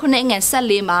မ်းခင်း9ငယ်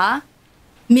14မှာ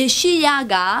မေရှိယ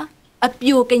ကအ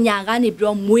ပြိုကညာကနေပြီး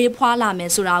တော့မွေးဖွားလာမ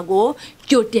ယ်ဆိုတာကို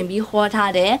ကြိုတင်ပြီးဟော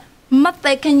ထားတယ်မှတ်သ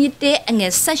က်ခရင်တဲ့အင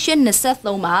ယ်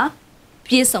18-23မှာ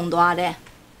ပြည့်စုံသွားတယ်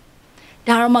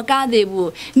ဒါတော့မကသေး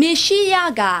ဘူးမေရှိယ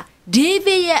ကဒေးဗ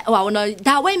စ်ရဲ့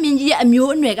ဒါဝိဒ်မင်းကြီးရဲ့အ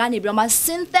မျိုးအနွယ်ကနေပြီးတော့မှဆ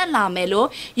င်းသက်လာမယ်လို့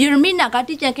ယေရမိနာဂ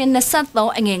တိကျမ်းခင်း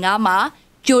23အငယ်9မှာ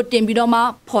ကြိုတင်ပြီးတော့မှ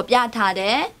ဖော်ပြထားတ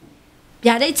ယ်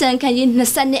ဗျာဒိတ်ကျမ်းခန်းကြီး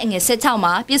22အငယ်16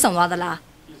မှာပြည့်စုံသွားသလား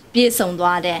ပြည့်စုံ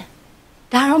သွားတယ်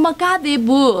ဒါတော့မကသေး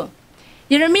ဘူး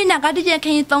ယေရမိနာဂတိကျမ်းခ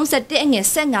န်းကြီး31အငယ်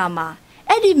15မှာ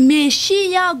အဲ့ဒီမေရှိ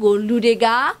ယကိုလူတွေက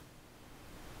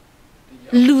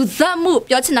လူသတ်မှု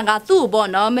ပြောချင်တာကသူ့ဘော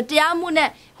နော်မတရားမှုနဲ့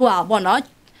ဘောနော်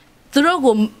သူတို့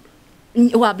ကို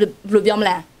ဘယ်လိုပြောမ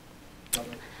လဲ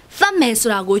သတ်မယ်ဆို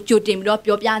တာကိုကြိုတင်ပြီးတော့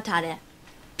ပြောပြထားတယ်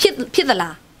ဖြစ်သ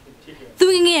လားသူ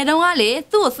ငယ်တုန်းကလေ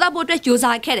သူ့ကိုသတ်ဖို့အတွက်ကြိုး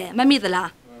စားခဲ့တယ်မမိသလား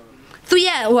သူ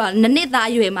ရဲ့နှစ်သား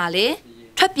အရွယ်မှာလေ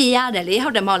ထွက်ပြေးရတယ်လေဟု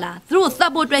တ်တယ်မဟုတ်လားသူတို့သ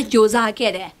တ်ဖို့အတွက်ကြိုးစား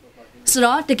ခဲ့တယ်ဆို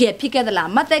တော့တကယ်ဖြစ်ခဲ့သလား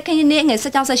မသက်ခင်းနေငယ်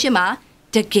16-18မှာ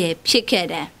တကယ်ဖြစ်ခဲ့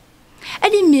တယ်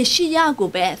အဲ့ဒီမေရှိယကို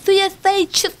ပဲသူရဲ့သိ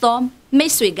ချစ်သောမိ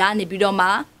တ်ဆွေကနေပြီးတော့မှ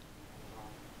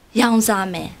ရောင်းစား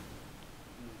မယ်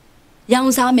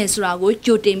ဆိုတာကို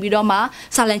ကြိုတင်ပြီးတော့မှ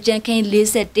စာလံကျမ်းခင်း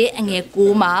41အငယ်9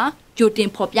မှာကြိုတင်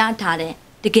ဖော်ပြထားတယ်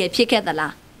တကယ်ဖြစ်ခဲ့သ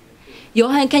လားယော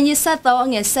ဟန်ခန်းကြီး73အ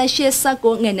ငယ်18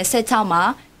 19ငယ်26မှာ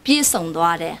ပြည့်စုံ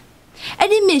သွားတယ်အဲ့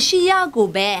ဒီမေရှိယကို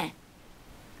ပဲ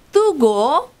သူ့ကို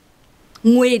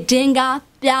ငွေဒင်းက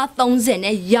ပြား30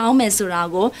နဲ့ရောင်းမယ်ဆိုတာ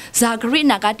ကိုဇာဂရိ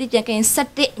နာဂတိကျမ်းခင်း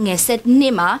7ငယ်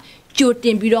7မှာကြိုတ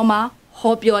င်ပြီးတော့မှ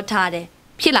ဟောပြောထားတယ်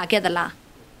ဖြစ်လာခဲ့သလား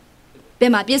ဘ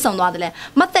ယ်မှာပြည့်စုံသွားတယ်လဲ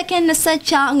မသက်ခင်း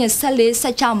26ငယ်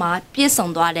14-16မှာပြည့်စုံ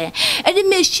သွားတယ်အဲ့ဒီ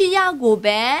မေရှိယကို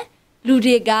ပဲလူ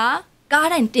တွေကကား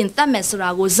တိုင်းတင်သက်မယ်ဆိုတာ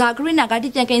ကိုဇာဂရိနာဂတိ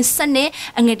ကျမ်းခင်း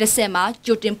7အငယ်10မှာ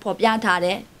ကြိုတင်ဖော်ပြထားတ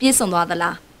ယ်ပြည့်စုံသွားသ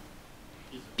လား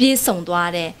ပြည့်စုံ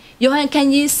သွားတယ်ယောဟန်ခန်း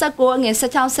ကြီး19အငယ်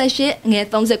16-18အငယ်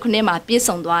39မှာပြည့်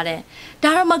စုံသွားတယ်ဒါ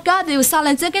တော့မကသေးဘူးစာ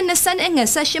လံကျမ်းခင်း20အငယ်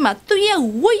18မှာသူ့ရဲ့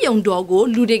ဝိယုံတော်ကို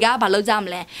လူတွေကဘာလုပ်ကြမ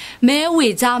လဲမဲဝေ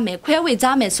ကြမယ်ခွဲဝေကြ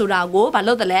မယ်ဆိုတာကိုဘာ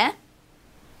လုပ်တယ်လဲ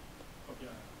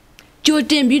ကြို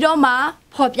တင်ပြီးတော့မှ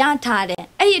ဖော်ပြထားတယ်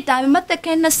အဲ့ဒီအတိုင်းမသက်ခ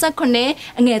င်း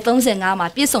29အငယ်35မှာ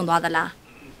ပြည့်စုံသွားသလား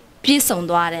ပြည့်စုံ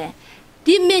သွားတယ်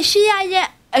ဒီမေရှိယရဲ့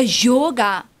အယိုးက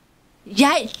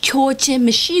ရိုက်ချိုးခြင်းမ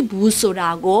ရှိဘူးဆိုတာ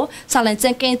ကိုစာလံကျ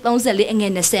မ်းခင်း34အင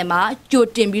ယ်20မှာကြို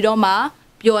တင်ပြီးတော့မှ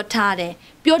ပြောထားတယ်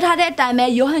ပြောထားတဲ့အတိုင်းပဲ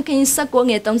ယောဟန်ခန်း19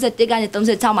ငယ်31ကနေ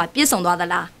36မှာပြည့်စုံသွားသ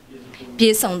လားပြ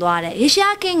ည့်စုံသွားတယ်ယေရှာ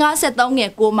ယခင်း53ငယ်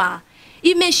9မှာ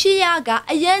ဤမေရှိယက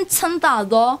အယံချမ်းသာ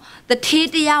သောတထေး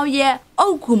တယောက်ရဲ့အု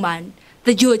တ်ကူမှန်တ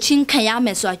ကြိုချင်းခံရမ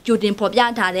ယ်ဆိုတာကြိုတင်ဖော်ပြ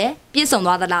ထားတယ်ပြည့်စုံ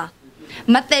သွားသလား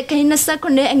မသက်ခင်း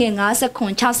29အငယ်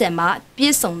59-60မှာပြ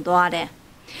ည့်စုံသွားတယ်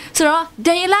ဆိုတော့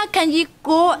ဒေလခန်းကြီး9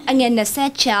အငယ်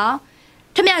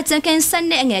26ထမြကျန်ခင်း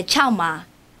7အငယ်6မှာ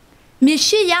မေ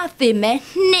ရှိယသေမဲ့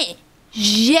နှစ်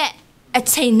ရက်အ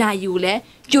ချိန်နာယူလဲ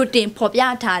ကြိုတင်ဖော်ပြ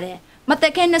ထားတယ်မသ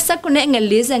က်ခင်း29အငယ်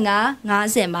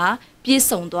45-50မှာပြည့်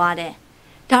စုံသွားတယ်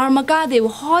ဒါရမကသေး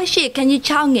ဘူးဟောရှိခန်းကြီး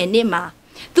6ငယ်နှစ်မှာ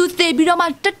သူသေပြီးတော့မှ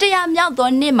တတရမြောက်သော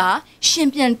နေ့မှာရှင်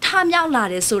ပြန်ထမြောက်လာ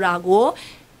တယ်ဆိုတာကို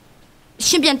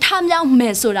ရှင်ပြန်ထမြောက်မ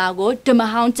ယ်ဆိုတာကိုဓမ္မ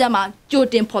ဟောင်းကျမ်းမှာကြို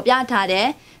တင်ဖော်ပြထားတယ်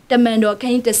တမန်တော်ခ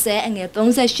န်းကြီး30အငယ်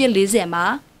38-40မှာ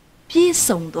ပြည့်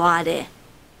စုံသွားတယ်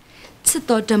ချစ်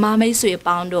တော်ဓမ္မမိတ်ဆွေ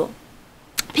ပေါင်းတို့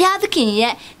ဘုရားသခင်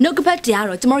ရဲ့နှုတ်ကပတ်တရား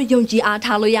တော်ကျွန်တော်ယုံကြည်အား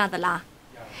ထားလို့ရသလား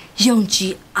ယုံကြ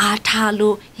ည်အားထား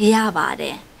လို့ရပါတ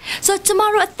ယ်ဆိုတော့ကျမ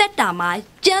တို့အသက်တာမှာ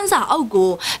ကျမ်းစာအုပ်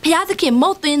ကိုဘုရားသခင်မု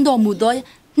တ်သွင်းတော်မူသော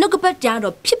နှုတ်ကပတ်တရား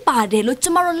တော်ဖြစ်ပါတယ်လို့ကျ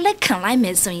မတို့လက်ခံလိုက်မ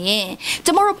ယ်ဆိုရင်ကျ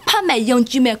မတို့ဖတ်မယ်ယုံ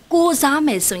ကြည်မယ်ကိုးစားမ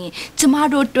ယ်ဆိုရင်ကျမ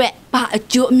တို့အတွက်ဘာအ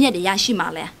ကျိုးအမြတ်တွေရရှိမှာ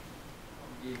လဲ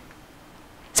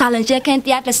စာလံကျမ်းခန်း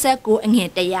139အငယ်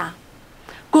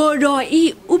100ကိုတော်ဤ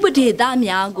ဥပဒေသား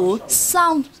များကိုစော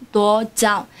င့်တော်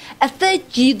ကြောင့်အသက်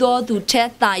ကြီးသောသူထက်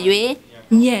သာ၍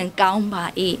ညံကောင်းပါ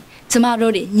၏ကျမ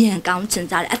တို့တွေညံကောင်းချင်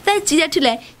ကြတယ်အသက်ကြီးတဲ့ထက်လ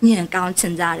ည်းညံကောင်းချ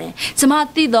င်ကြတယ်ကျမ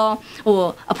သိတော့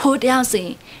အဖိုးတယောက်ဆိုရ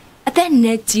င်အသက်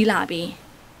နဲ့ကြီးလာပြီ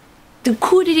သူ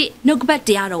ခုတည်းနှုတ်ကပတ်တ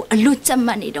ရားတော်အလွတ်ကျက်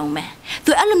မှတ်နေတော့မယ်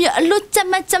သူအဲ့လိုမျိုးအလွတ်ကျက်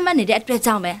မှတ်နေတဲ့အတွက်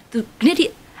ကြောင့်ပဲသူဒီ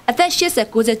နေ့အသက်80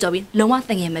 90ကျော်ပြီးလုံးဝ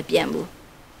တငယ်မပြန်ဘူး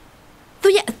သူ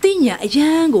ရဲ့အသိဉာဏ်အရ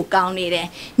န်ကိုကောင်းနေတယ်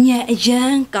ဉာဏ်အရ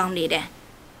န်ကောင်းနေတယ်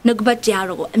နှုတ်ကပတ်တရား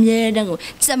တော်ကိုအမြဲတမ်းကို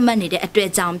ကျက်မှတ်နေတဲ့အတွက်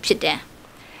ကြောင့်ဖြစ်တယ်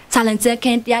ဆာလံကျက်ခ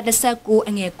င်း119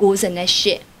အငယ်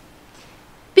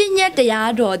98ပညာတ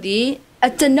ရားတော်သည်အ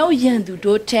ကျွန်ုပ်ယံသူ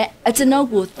တို့ထက်အကျွန်ုပ်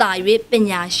ကိုသာ၍ပ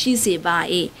ညာရှိစေပါ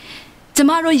၏ကျ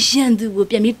မတို့ယံသူကို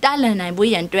ပြန်ပြီးတိုက်လန်နိုင်ဖို့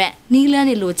ရန်အတွက်နီးလန်း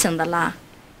နေလို့ချင်သလား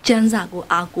ကျမ်းစာကို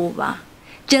အားကိုးပါ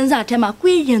ကျမ်းစာထဲမှာ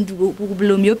ကိုယ့်ယံသူကိုဘယ်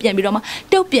လိုမျိုးပြန်ပြီးတော့မှ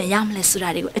တုတ်ပြန်ရမလဲဆိုတာ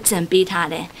တွေကိုအကြံပေးထား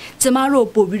တယ်ကျမတို့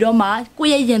ပို့ပြီးတော့မှကို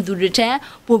ယ့်ရဲ့ယံသူတွေထက်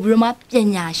ပို့ပြီးတော့မှပ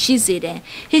ညာရှိစေတယ်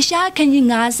ဟေရှာခန်းကြီး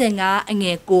55အင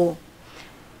ယ်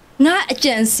9ငါအ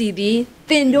ကြံစီသည်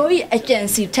သင်တို့၏အကြံ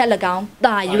စီထက်၎င်း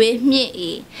တာ၍မြင့်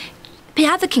၏ဘု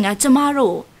ရားသခင်ကကျမ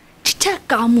တို့တစ်ထက်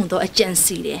ကောင်းမှုသောအကြံ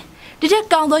စီတယ်တစ်ထက်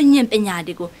ကောင်းသောဉာဏ်ပညာ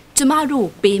တွေကိုကျမတို့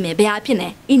ပေးမယ်ဘယ်အဖြစ်လဲ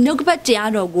ဤနှုတ်ကပတ်တ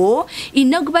ရားတော်ကိုဤ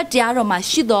နှုတ်ကပတ်တရားတော်မှာ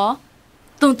ရှိသော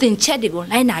သွန်သင်ချက်တွေကို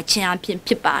လိုက်နာခြင်းအဖြစ်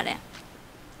ဖြစ်ပါတယ်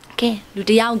။ကဲလူ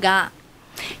တစ်ယောက်က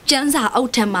ကျမ်းစာအု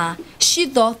ပ်ထဲမှာရှိ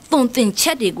သောသွန်သင်ချ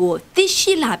က်တွေကိုသိ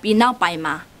ရှိလာပြီးနောက်ပိုင်း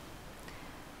မှာ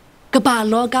ကမ္ဘာ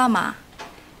လောကမှာ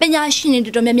ပညာရှင်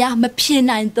တွေတော်များများမဖြေ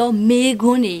နိုင်သောမေး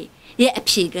ခွန်းတွေရဲ့အ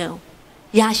ဖြေကို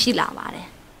ရရှိလာပါတယ်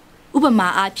။ဥပမာ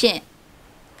အားဖြင့်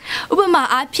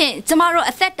ကျမတို့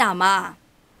အသက်တာမှာ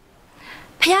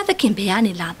ဖျားသခင်ဘယ်က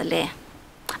နေလာသလဲ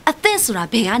အသက်ဆိုတာ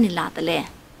ဘယ်ကနေလာသလဲ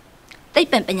သိပ္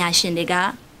ပံပညာရှင်တွေက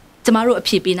ကျမတို့အ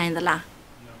ဖြေပေးနိုင်သလား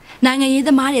နိုင်ငံရေးသ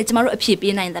မားတွေကျမတို့အဖြေ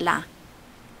ပေးနိုင်သလား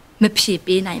မဖြေ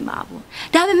ပေးနိုင်ပါဘူး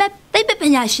ဒါပေမဲ့သိပ္ပံပ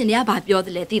ညာရှင်တွေကဘာပြောသ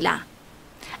လဲသိလား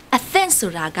အသက်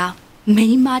ဆိုတာကမိ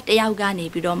န်းမတယောက်ကနေ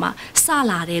ပြီးတော့မှစ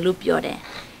လာတယ်လို့ပြောတယ်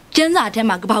ကျမ်းစာထဲ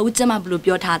မှာကဘာဦးကျမ်းမှာဘယ်လို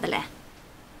ပြောထားသလဲ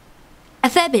အ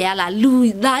သက်ဘယ်ကလာလူ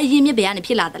သားရင်းမြစ်ဘယ်ကနေ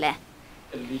ဖြစ်လာသလဲ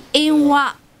အ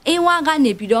င်းဝက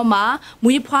နေပြီးတော့မှ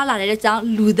မွေးဖွားလာတဲ့အကြောင်း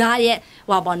လူသားရဲ့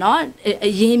ဟောပါတော့အ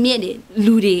ရင်းမြစ်တွေ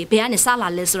လူတွေဘယ်ကနေစလာ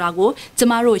လဲဆိုတာကိုကျ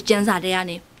မတို့ကျမ်းစာထဲက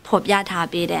နေဖော်ပြထား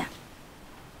ပေးတယ်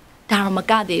ဒါတော့မ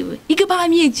ကသေးဘူးဤကဘာ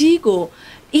မြေကြီးဘ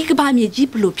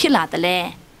ယ်လိုဖြစ်လာသလဲ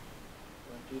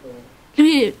လူ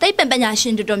သိပ္ပံပညာရှ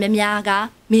င်တို့များများက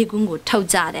မိကွန်းကိုထုတ်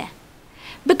ကြတယ်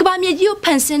ကဘာမြေကြီးကိုဖ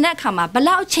န်ဆင်းတဲ့အခါမှာဘ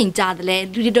လောက်ချိန်ကြာတယ်လဲ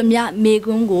လူတွေတို့များမိ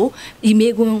ကွန်းကို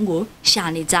ရှာ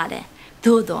နေကြတယ်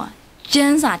သို့တော့ကျ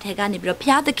မ်းစာထဲကနေပြီးတော့ဘု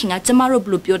ရားသခင်ကကျမတို့ဘ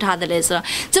ယ်လိုပြောထားတယ်လဲဆိုတော့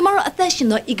ကျမတို့အသက်ရှင်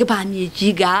သောဤကဘာမြေ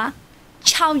ကြီးက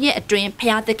6ရက်အတွင်းဘု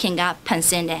ရားသခင်ကဖန်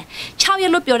ဆင်းတယ်6ရ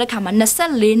က်လို့ပြောတဲ့အခါမှာ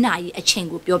24နာရီအချိန်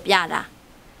ကိုပြောပြတာဒါ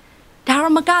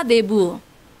တော့မကသေးဘူး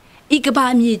ဤကဘာ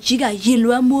မြေကြီးကရေ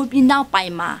လွှမ်းမိုးပြီးနောက်ပို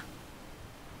င်းမှာ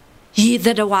ရေသ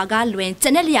တ္တဝါကလွင်ကျ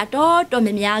န်တဲ့လျာတော်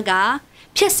များများက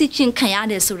ဖြစ်စီချင်းခံရ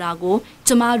တယ်ဆိုတာကို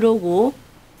ကျမတို့ကို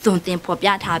သွန်သင်ဖော်ပြ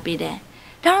ထားပေးတယ်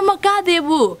ဒါတော့မကသေး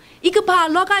ဘူးဤကဘာ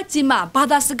လောကကြီးမှာဘာ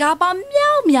သာစကားပေါင်း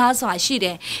မြောက်များစွာရှိတ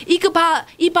ယ်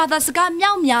ဤဘာသာစကား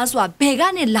မြောက်များစွာဘယ်က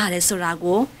နေလာတယ်ဆိုတာ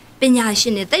ကိုပညာရှ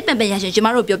င်တွေသိပ္ပံပညာရှင်ကျမ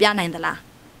တို့ပြောပြနိုင်သလား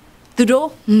သူတို့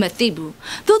မသိဘူး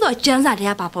သို့တော့ကျမ်းစာတွေ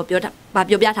ကဘာ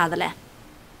ပြောပြထားသလဲ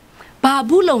ဘာ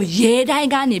ဘူးလုံရဲတိုင်း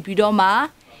ကနေပြီးတော့မှ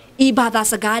ဤဘာသာ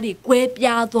စကားတွေကွဲ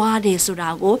ပြားသွားတယ်ဆိုတာ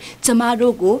ကိုကျမ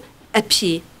တို့ကိုအ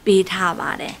ဖြေပေးထားပါ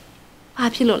တယ်ဘာ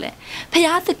ဖြစ်လို့လဲဘု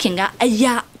ရားသခင်ကအ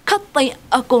ရာခတ်သိမ်း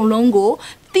အကုန်လုံးကို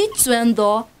သိကျွမ်း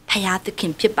သောဘုရားသခ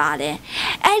င်ဖြစ်ပါတယ်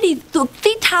အဲ့ဒီသူ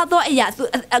သိထားသောအရာသူ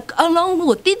အလုံး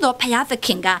ကိုသိသောဘုရားသခ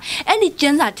င်ကအဲ့ဒီကျ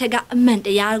မ်းစာထက်ကအမှန်တ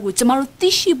ရားကိုကျမတို့သိ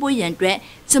ရှိဖို့ရန်အတွက်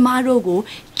ကျမတို့ကို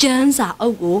ကျမ်းစာအု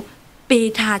ပ်ကို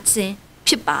ပေးထားခြင်း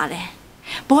ဖြစ်ပါတယ်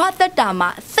ဘဝတတမှာ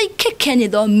စိတ်ခက်ခဲနေ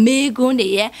သောမေကွန်းတွေ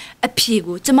ရဲ့အဖြေ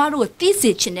ကိုကျမတို့သိစေ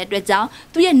ချင်တဲ့အတွက်ကြောင့်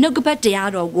သူရဲ့နှုတ်ကပတ်တရား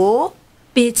တော်ကို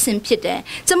ပေးခြင်းဖြစ်တယ်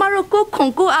ကျမတို့ကိုခွ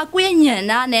န်ကိုအားကိုရဲ့ဉာဏ်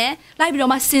နာနဲ့လိုက်ပြီး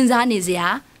တော့မှစဉ်းစားနေစရာ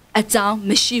အကြောင်း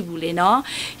မရှိဘူးလေနော်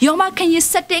ယောမခန်းကြီး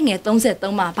7ငယ်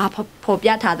33မှာဘာဖော်ပြ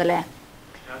ထားသလဲ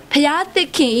ဖျားသ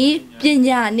ခင်၏ပ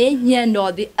ညာနှင့်ဉာဏ်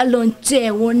တော်သည်အလွန်ကျယ်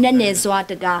ဝန်းနေစွာ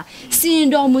တကားစီရင်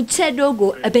တော်မူချက်တို့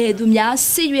ကိုအဘယ်သူများ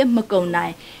စစ်၍မကုန်နို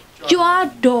င်ကြွား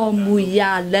တော်မူ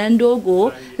ရာလမ်းတို့ကို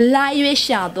လာ၍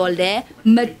ရှာတော်လဲ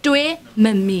မတွေးမ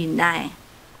မီနိုင်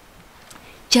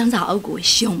ကျမ်းစာအုပ်ကို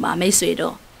ရှုံပါမိတ်ဆွေ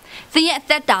တို့သင်ရဲ့အ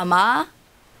သက်တာမှာ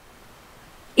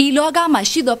ဤလောကမှာ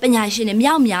ရှိသောပညာရှင်တွေ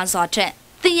မြောက်များစွာထက်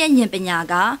သင်ရဲ့ဉာဏ်ပညာ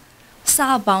ကစာ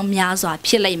ပေါင်းများစွာ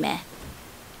ဖြစ်လိမ့်မယ်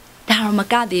ဒါတော့မ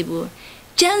ကသေးဘူး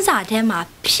ကျမ်းစာထဲမှာ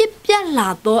ဖြစ်ပျက်လာ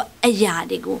သောအရာ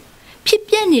တွေကိုဖြစ်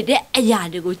ပျက်နေတဲ့အရာ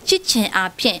တွေကိုကြည့်ချင်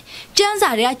အားဖြင့်ကျမ်းစာ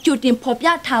တွေကကြိုတင်ဖော်ပြ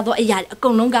ထားသောအရာတွေအကု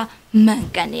န်လုံးကမှန်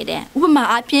ကန်နေတယ်ဥပမာ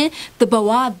အားဖြင့်သဘာဝ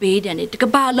ဘေးဒဏ်တွေတစ်က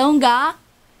မ္ဘာလုံးက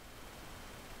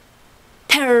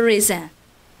terrorism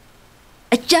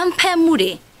အကြမ်းဖက်မှု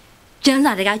တွေကျမ်း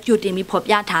စာတွေကကြိုတင်ပြီးဖော်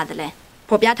ပြထားတယ်လေ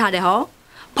ဖော်ပြထားတယ်ဟော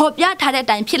ဖော်ပြထားတဲ့အ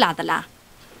တိုင်းဖြစ်လာသလား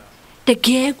တ the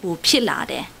gay go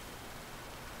pilade.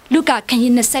 Look at can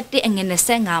you set the and in the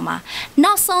sangama.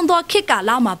 Now some dog kick a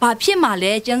lama, but Pima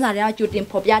legends are out in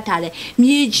Popiatale.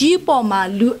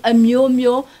 Me.EhPaw lu a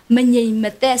mio, many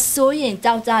mete soy and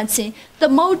dancing. The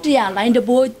modia line the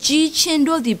board G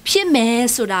chindo the Pime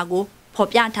sodago,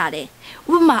 Popiatale.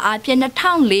 Uma are pian a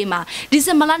town lema. This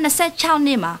is Malana set chow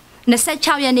nema. Naset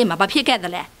chow ya nema, but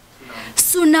picadele.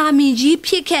 Tsunami G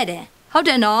picade. How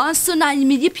do no?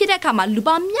 Tsunami pidakama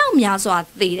luba meow meows or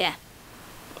there.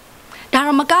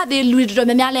 Daramaka de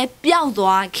Ludramale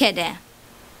Piaudoa Kede.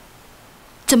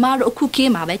 Tomorrow cookie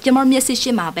mabe, tomorrow message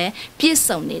mabe, piece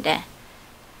only there.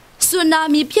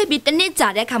 Tsunami pibit the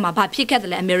nita de kama by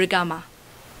Picadele, Americama.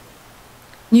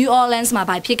 New Orleans ma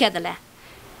by Picadele.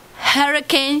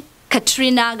 Hurricane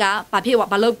Katrina ga, Papiwa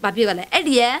Balok Papilla,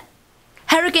 Eddie.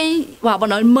 Hurricane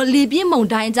Wabono, Molibian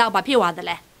mountains out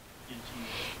Papiwadele.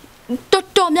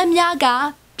 Toto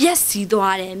Memiaga. Piesi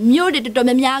doare, muted the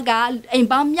domemiaga, and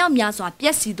bam yam yaswa,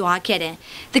 piesi doa kere.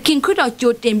 The king could not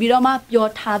jot in biroma, your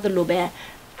tather lobe.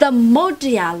 The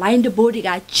modia lined the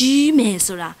bodiga, G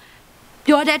mesura.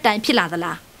 Pure that time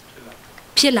piladala.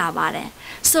 Pilavare.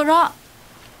 Sora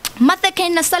Mother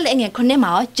came a selling a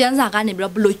conema, Janzagani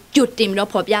blue jutim no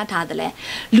popiatadele.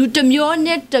 Lutamio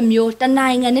net the mute, the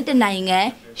nine and the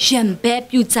nine, Shempe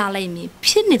putalemi,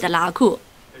 pinny the laku.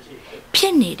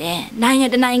 Penny there, 9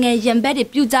 at the 9 yambed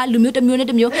puza, lumutum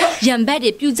unit mu,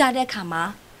 yambed puza de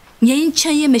kama. Yen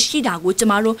chay machida, which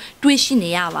tomorrow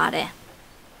tuishinia vare.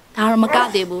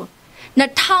 Taramagadebu. Na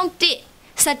town tea,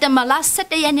 set the malas set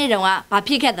the yanera,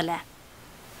 papicadele.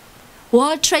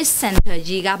 World Trade Center,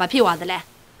 giga papiwadele.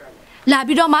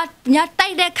 Labidoma,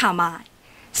 yatai de kama.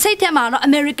 Say temaro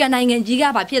American 9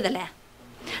 giga papidele.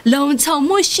 Lone town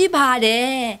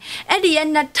mushibade. At the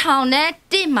end of town,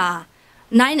 Dima.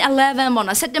 9/11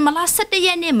 mona set the mala set the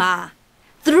yanima.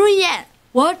 Through yet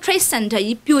World Trade Center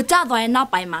yi puta do na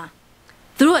pai ma.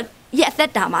 Through yet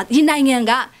that dama yi nangan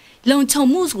ga long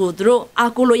chomus go through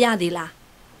akolo ya di la.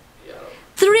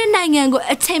 Through nangan go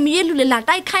atem ye lu la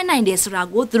tai khai nai de sura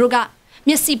go through ga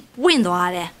myasi pwin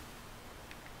twa de.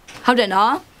 How de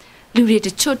no? Lu ri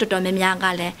de chot to me mya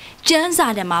ga le chan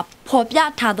sa de ma pho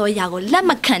pya tha do ya go lat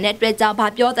ma khan de twet jaw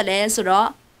ba pyo de le so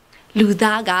ro lu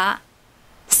da ga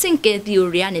Sinke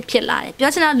theory and a pillar.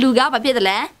 Piazza Luga,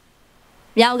 Papilla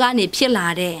Yagani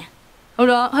Pillade.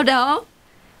 Hold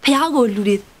Piago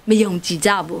Ludit, Mayong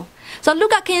Jabo. So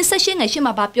look at Ken Session and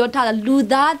Shima Papiota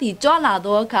Luda, the Jola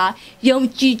Doka, Yom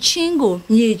Ji Chingo,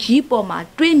 Ms.EhPaw,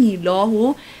 Dreamy Law,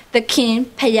 who the king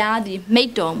Payadi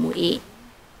made Domui.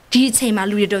 Detail my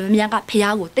Ludo Miaga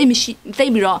Piago, they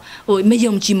be raw, or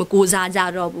Mayong Jimagoza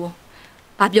Zarobo.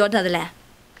 Papiota the la.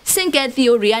 Sinke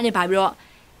theory and a pabro.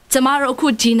 Tomorrow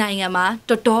could Tina Yama,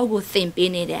 the dog would think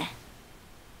in it.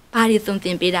 Party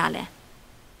something pedale.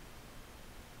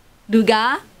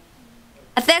 Duga?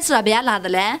 A thesra be a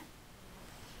ladle?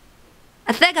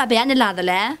 A thega be any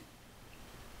ladle?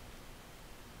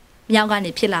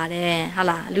 Miagani pilade,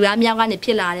 hala, Lua Miagani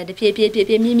pilade, the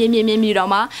P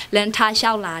Roma, Lenta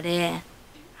shall lade.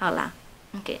 Hala,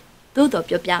 okay. Do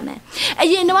your piame. A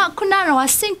yen no kunaro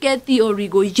sink at the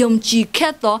origo, yumchi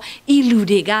keto,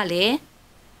 ilude gale.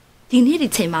 Dinity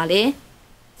temale,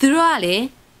 Thurale,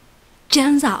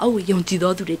 Janza oh young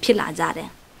dido to the pilazade.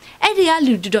 Edia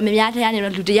ludomia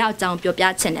and ludia down your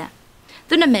piatsene.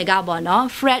 Duna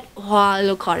megabono, Fred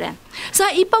Holocore. So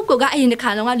Ipoga in the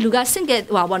Kalonga Luga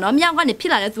singet one young one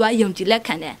pillar to a young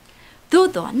dilecane.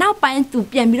 Dodo, now bind to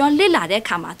Piamiron Lila de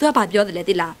Kama, to about your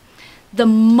ledilla. The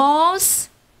most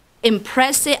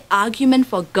impressive argument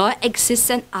for God's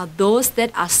existence are those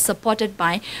that are supported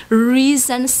by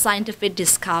recent scientific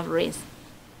discoveries.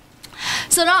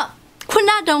 So now,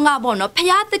 kuna donga bono,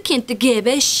 paya the king to give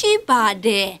a shiba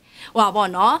de.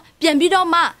 Wabono,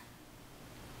 piambidoma.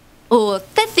 Oh,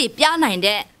 Tethy piana in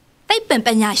there. They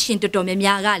pempanya shin to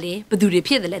Domiagali, but do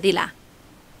repeat the ledilla.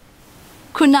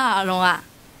 Kuna longa.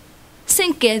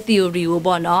 Sinke theory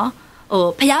bono.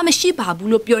 Oh, payama shiba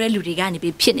bulo pure ludigani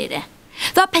be pinide.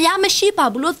 The Payama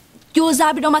Shipa Bulut,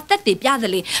 Yozabidoma Teti,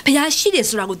 Piadali, Payashi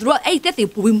is Rago,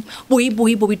 8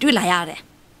 boy, do liare.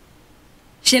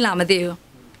 Shilla Madeo.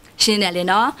 Shinelli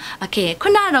no? Okay,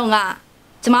 Kunadonga.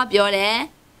 Tama Piore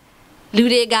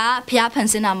Ludega,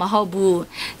 Piapansina Mahobu.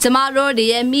 Tomorrow,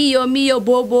 the mio,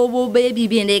 bobo, baby,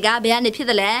 Bienega, Biani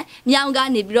Pidale, Nyanga,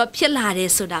 Nibro, Pilare,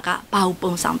 Sodaga, Bao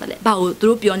Bon Sambale, Bao,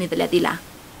 Drupioni the Ledilla.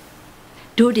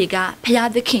 Dodiga, Pia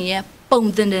the King.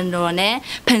 Bondene,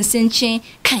 Pensinchin,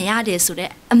 Kayade Sude,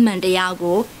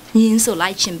 Amandiago, Yinso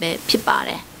Lichimbe,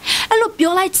 Pipare. I look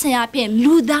your light say up in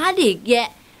Ludadi,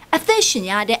 yet a fashion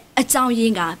yard, a town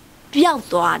yinga,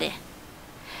 Piautoade.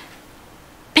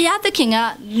 ယားသခင်က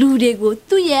လူတွေကို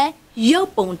သူ့ရဲ့ရုပ်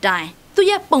ပုံတိုင်းသူ့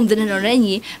ရဲ့ပုံသဏ္ဍာန်တော်နဲ့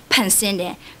ညီဖန်ဆင်းတ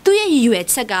ယ်သူ့ရဲ့ရည်ရွယ်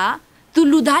ချက်ကသူ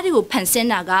လူသားတွေကိုဖန်ဆင်း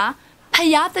တာကဖ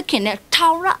ယားသခင်နဲ့ထာ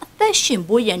ဝရအသက်ရှင်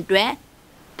ဖို့ရန်အတွက်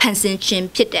ဖန်ဆင်းခြင်း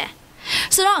ဖြစ်တယ်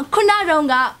ဆိုတော့ခုနတုန်း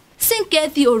ကစင်ကဲ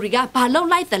theory ကဘာလောက်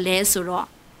လိုက်တယ်လဲဆိုတော့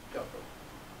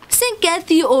စင်ကဲ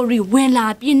theory ဝင်လာ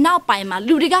ပြီးနောက်ပိုင်းမှာ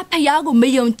လူတွေကဖယားကိုမ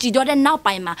ယုံကြည်တော့တဲ့နောက်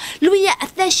ပိုင်းမှာလူရဲ့အ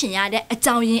သက်ရှင်ရတဲ့အ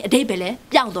ကြောင်းရင်းအဓိပ္ပာယ်လဲ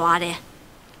ပျောက်သွားတယ်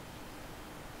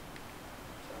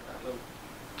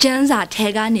ကျမ်းစာထဲ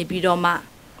ကနေပြီးတော့မှ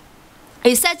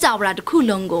အဲ့စက်ကြောဝါတစ်ခု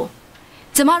လုံးကို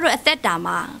ကျမတို့အသက်တာ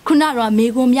မှာခုနကတော့မေ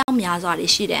ကွန်မြောက်များစွာတွေ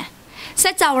ရှိတယ်စ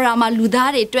က်ကြောဝါမှာလူ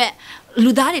သားတွေအတွက်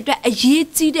အရေး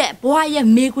ကြီးတဲ့ဘဝရဲ့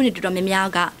မေကွန်တွေတော်တော်များများ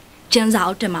ကကျမ်းစာ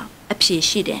အုပ်ထဲမှာအဖြေ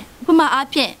ရှိတယ်ဥပမာအား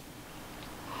ဖြင့်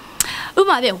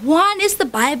one is the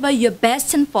Bible your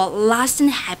best and for lasting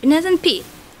happiness and peace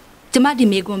ကျမဒီ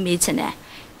မေကွန်မေးချင်တယ်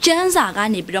ကျမ်းစာက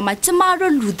နေပြီးတော့မှကျမ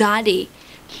တို့လူသားတွေ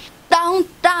တောင်း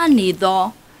တနေသော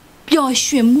ပျော်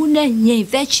ရွှင်မှုနဲ့ငြိမ်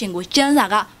သက်ခြင်းကိုကျမ်းစာ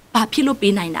ကဘာဖြစ်လို့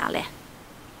ပေးနိုင်တာလဲ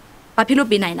ဘာဖြစ်လို့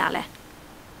ပေးနိုင်တာလဲ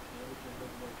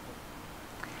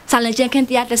ဆာလန်ကျန်ခန်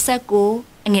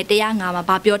119အငယ်105မှာ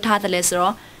ဘာပြောထားတယ်လဲဆို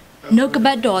တော့နှုတ်ကပ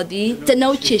တ်တော်သည်ကျွန်ု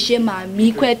ပ်ခြေရှင်းမှာမိ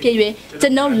ခွဲဖြစ်၍ကျွ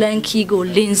န်ုပ်လန်ခီကို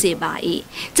လင်းစေပါ၏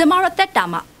ကျမတို့တက်တာ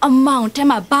မှာအမောင်ထဲ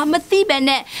မှာဘာမသိပဲ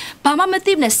နဲ့ဘာမှမ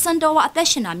သိနဲ့စံတော်ဝအသက်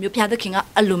ရှင်တာမျိုးဘုရားသခင်က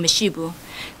အလိုမရှိဘူး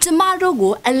ကျမတို့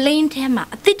ကိုအလိန်ထဲမှာ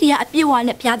အသစ်တရားအပြည့်အဝ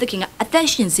နဲ့ဘုရားသခင်ကအသက်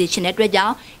ရှင်စေခြင်းတဲ့အတွက်ကြော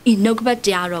င့်ဤနှုတ်ကပတ်တ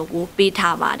ရားတော်ကိုပေး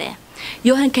ထားပါတယ်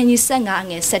ယောဟန်ခန်းကြီး15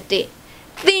ငယ်7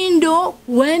သင်တို့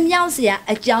ဝမ်းမြောက်စရာ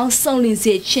အကြောင်းစုံလင်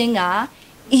စေခြင်းက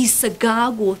ဤစ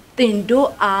ကားကိုသင်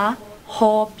တို့အား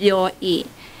ဟောပြော၏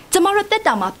ကျမတို့တက်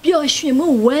တာမှာပျော်ရွှင်မှု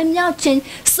ဝမ်းမြောက်ခြင်း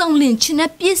စုံလင်ခြင်း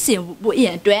နဲ့ပြည့်စုံဖို့ရ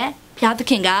န်အတွက်ဘုရားသ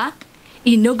ခင်က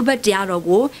ဤနှုတ်ကပတ်တရားတော်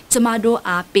ကိုကျမတို့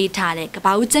အားပေးထားတယ်ကပ္ပ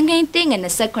ဦးကျမ်းခန်း1ငယ်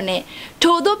29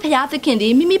ထို့သောဘုရားသခင်သ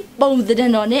ည်မိမိပုံသဏ္ဍာ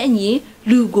န်တော်နဲ့အညီ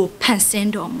လူကိုဖန်ဆင်း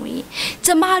တော်မူ၏ကျ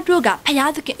မတို့ကဘု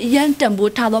ရားသခင်အယံတန်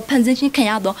ဖိုးထားသောဖန်ဆင်းခြင်းခံ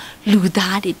ရသောလူ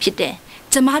သားတွေဖြစ်တယ်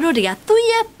ကျမတို့တွေကသူ့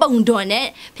ရဲ့ပုံတော်နဲ့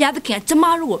ဘုရားသခင်ကကျမ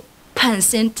တို့ကိုဖန်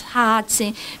ဆင်းထားခြ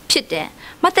င်းဖြစ်တယ်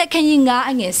မဿဲခန်းကြီး9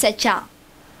အငယ်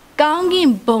16ကောင်းကင်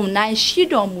ဘုံ၌ရှိ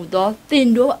တော်မူသောသင်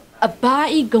တို့အဘာ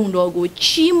ဤဂုံတော်ကို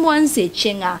ချီးမွမ်းစေခြ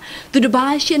င်းကသူတစ်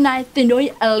ပါးရှိ၌သင်တို့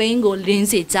အလင်းကိုလင်း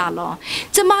စေကြလော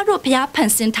ကျမတို့ဘုရားဖ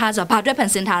န်ဆင်းထားဆိုဘာအတွက်ဖ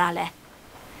န်ဆင်းထားတာလဲ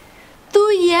သူ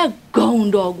ရဲ့ဂုံ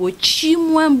တော်ကိုချီး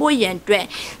မွမ်းဖို့ရန်အတွက်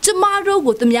ကျမတို့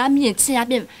ကိုသူများမြင်ခြင်းအ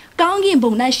ပြင်ကောင်းကင်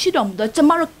ဘုံ၌ရှိတော်မူသောကျ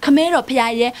မတို့ခမဲတော်ဘု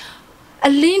ရားရဲ့အ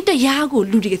လင်းတရားကို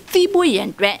လူတွေသိဖို့ရန်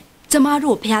အတွက်ကျမ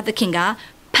တို့ဘုရားသခင်က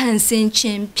ဖန်ဆင်းခြ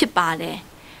င်းဖြစ်ပါတယ်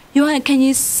ယောဟန်ခန်း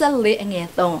ကြီး14အငယ်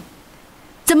3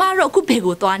ကျမတို့အခုဘယ်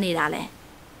ကိုသွားနေတာလဲ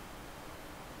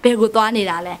ဘယ်ကိုသွားနေ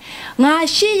တာလဲငါ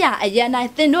ရှိရအရန်တို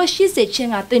င်းသင်တို့ရှိစေခြ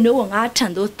င်းကသင်တို့ကိုငါထံ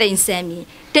သို့တိမ်ဆဲမည်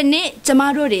ဒီနေ့ကျမ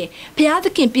တို့တွေဘုရားသ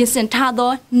ခင်ပြင်ဆင်ထား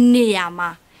သောနေရာမှာ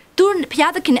သူဘု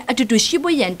ရားသခင်နဲ့အတူတူရှိ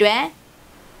ဖို့ရန်အတွက်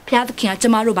ဘုရားသခင်ကကျ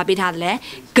မတို့ဗာပေးထားတယ်လေ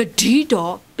ဂတိ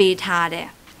တော်ပေးထားတယ်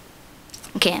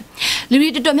โอเคလူတွေ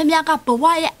တော်များများကဘဝ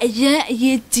ရဲ့အ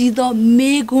ရေးကြီးသော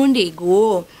မေးခွန်းတွေ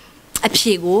ကိုအ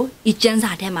ဖြေကိုဤကျမ်း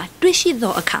စာထဲမှာတွေ့ရှိ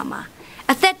သောအခါမှာ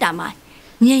အသက်တာမှာ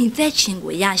ငြိမ်သက်ခြင်း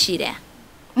ကိုရရှိတယ်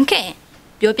โอเค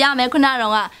ပြောပြမယ်ခုနက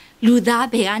တော့ကလူသား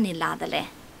ဘယ်ကနေလာတယ်လဲ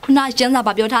ခုနကျမ်းစာ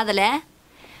ဘာပြောထားတယ်လဲ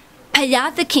ဖယား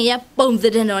သခင်ရဲ့ပုံစံ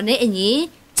တော်နဲ့အညီ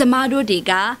ကျမတို့တွေ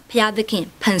ကဖယားသခင်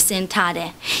ဖန်ဆင်းထားတယ်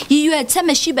ရည်ရွယ်ချက်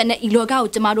မရှိဘဲနဲ့ဤလောကကို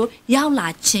ကျမတို့ရောက်လာ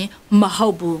ခြင်းမဟု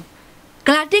တ်ဘူးဂ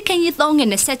လာတိခန်းကြီး3ငယ်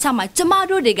26မှာကျမ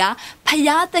တို့တွေကဖ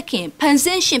ယားသခင်ဖန်ဆ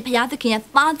င်းရှင်ဖယားသခင်ရဲ့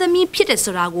သားသမီးဖြစ်တယ်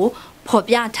ဆိုတာကိုဖော်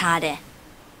ပြထားတယ်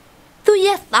သူ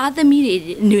ရဲ့သားသမီး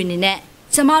တွေနေနဲ့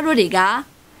ကျမတို့တွေက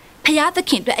ဖယားသ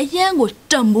ခင်အတွက်အယံကို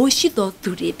တန်ဖိုးရှိတော်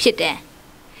သူတွေဖြစ်တယ်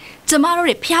ကျမတို့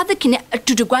တွေဖယားသခင်နဲ့အ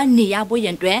တူတကွနေရဖို့ရ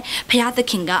န်အတွက်ဖယားသ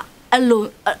ခင်ကအ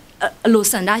လို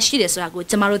ဆန္ဒရှိတယ်ဆိုတာကို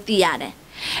ကျမတို့သိရတယ်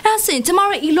အဲ့ဒါဆိုရင်ကျမ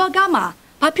တို့ဤလောကမှာ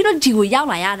ဘာဖြစ်လို့ဒီကိုရောက်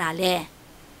လာရတာလဲ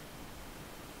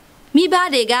မိဘ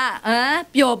တွေက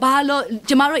ပျော်ပါလို့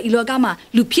ကျမတို့ဤလောကမှာ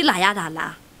လူဖြစ်လာရတာ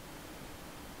လား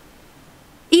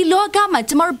ဤလောကမှာ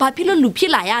ကျမတို့ဘာဖြစ်လို့လူဖြ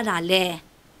စ်လာရတာလဲ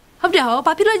ဟုတ်တယ်ဟော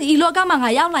ဘာဖြစ်လို့ဤလောကမှာငါ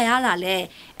ရောက်လာရတာလဲ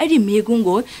အဲ့ဒီမေကွန်း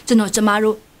ကိုကျမ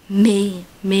တို့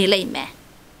မေးလိုက်မယ်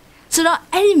ဆိုတော့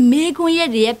အဲ့ဒီမေကွန်းရဲ့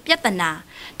ပြဿနာ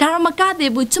ဒါတော့မက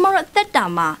သေးဘူးကျမတို့အသက်တာ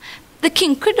မှာသခ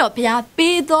င်ခရစ်တော်ဘုရား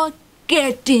ပေးသောက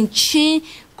ယ်တင်ခြင်း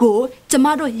ကိုကျမ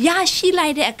တို့ရရှိလို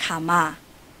က်တဲ့အခါမှာ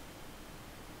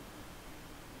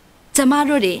ကျမ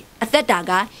တို့တွေအသက်တာ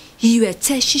ကရည်ရွယ်ချ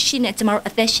က်ရှိနဲ့ကျမတို့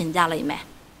အသက်ရှင်ကြလိမ့်မယ်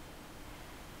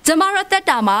ကျမတို့အသက်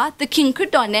တာမှာသခင်ခရ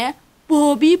စ်တော်နဲ့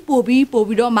ပို့ပြီး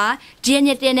တော့မှဒီ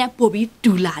နေ့တည်းနဲ့ပို့ပြီး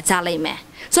တူလာကြလိမ့်မယ်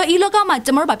ဆိုတော့ဤလောကမှာကျ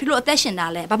မတို့ဘာဖြစ်လို့အသက်ရှင်တာ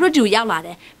လဲဘာဖြစ်လို့ဒီကိုရောက်လာတ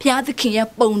ယ်ဘုရားသခင်ရဲ့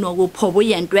ပုံတော်ကိုဖော်ဖို့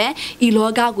ရန်အတွက်ဤလော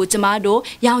ကကိုကျမတို့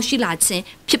ရောက်ရှိလာခြင်း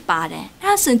ဖြစ်ပါ ပါတယ်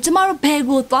အဲ့ဒါဆိုကျမတို့ဘယ်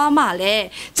ကိုသွားမှလဲ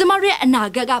ကျမတို့ရဲ့အနာ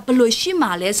ဂတ်ကဘယ်လိုရှိမှ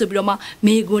လဲဆိုပြီးတော့မှ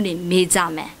မေးခွန်းနေမေးကြ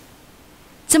မယ်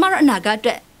ကျမတို့အနာဂတ်အတွ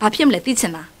က်ဘာဖြစ်မလဲသိချ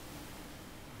င်လား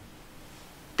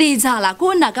သိကြလားကို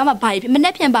ယ်အနာဂတ်မှာဘာဖြစ်မ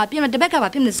နေ့ပြန်ဘာဖြစ်မလဲတပတ်ကဘာ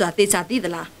ဖြစ်မလဲဆိုတာသိချသိသ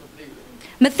လား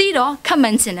မသိတော့ခက်မှ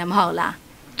န်းချင်တယ်မဟုတ်လား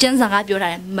ကျမ်းစာကပြောတာ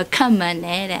လေမခက်မှန်း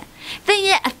နဲ့တဲ့သင်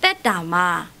ရဲ့အသက်တာမှာ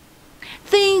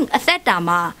သင်အသက်တာ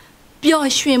မှာပျော်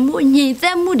ရွှင်မှုငြိမ်သ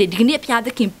က်မှုတွေဒီကနေ့ဘုရားသ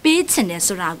ခင်ပေးချင်တယ်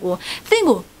ဆိုတာကိုသင်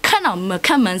ကိုခက်အောင်မခ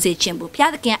က်မှန်းစေချင်ဘူးဘု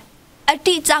ရားသခင်အ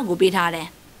တိအကျကိုပေးထားတယ်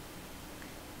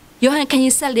ယောဟန်ခန်း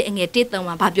ကြီးဆက်လေးအငယ်1:3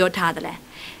မှာဗာပြောထားတယ်လေ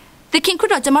သခင်ခရစ်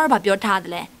တော်ကျမတို့ဗာပြောထားတ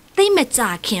ယ်လေသိမကြ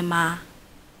ခင်မှာ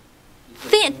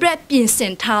သင်အတွက်ပြင်ဆ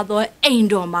င်ထားသောအိမ်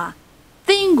တော်မှာသ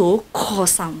င်ကိုခေါ်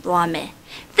ဆောင်သွားမယ်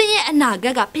သင်ရဲ့အနာဂ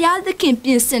တ်ကဘုရားသခင်ပြ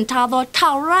င်ဆင်ထားသောထာ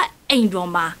ဝရအိမ်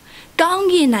တော်မှာကောင်း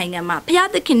ကင်နိုင်ငံမှာဘုရား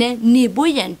သခင်နဲ့နေ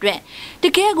ဖို့ရန်အတွက်တ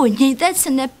ကယ်ကိုညီသက်စ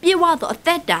နဲ့ပြည့်ဝသောအသ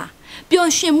က်တာ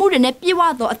ပျော်ရွှင်မှုတွေနဲ့ပြည့်ဝ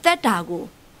သောအသက်တာကို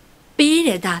ပေးတ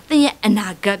ယ်ဒါသင်ရဲ့အနာ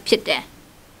ဂတ်ဖြစ်တယ်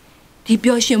ဒီ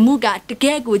ပျော်ရွှင်မှုကတက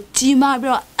ယ်ကိုကြီးမား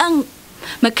ပြီးတော့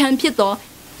မခံဖြစ်သော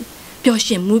ပျော်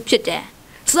ရွှင်မှုဖြစ်တယ်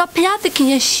ဆိုတော့ဘုရားသခင်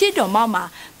ရဲ့ရှေ့တော်မှာ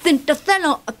သင်တစ်သက်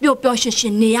လုံးအပျော်ပျော်ရွှင်ရွှ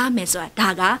င်နေရမယ်ဆိုတာဒါ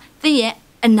ကသင်ရဲ့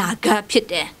အနာဂတ်ဖြစ်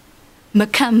တယ်မ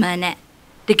ခံမှန်းနဲ့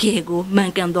တကယ်ကိုမှ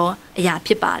န်ကန်သောအရာ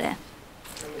ဖြစ်ပါတယ်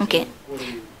โอเค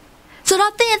ဆို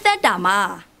တော့သင်အသက်တာမှာ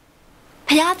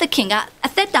ဘုရားသခင်ကအ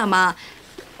သက်တာမှာ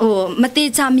မတေ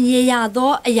ချာမရေရ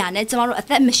သောအရာနဲ့ကျမတို့အ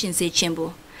သက်မရှင်စေခြင်း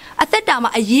ဘူးအသက်တာမှာ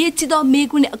အရေးကြီးသောမိ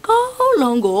ကုနဲ့အကုန်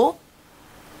လုံးကို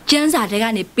ကျမ်းစာတွေက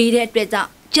နေပေးတဲ့အတွက်ကြောင့်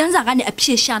ကျမ်းစာကနေအဖြ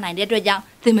စ်ရှာနိုင်တဲ့အတွက်ကြောင့်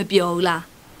သင်မပျော်ဘူးလား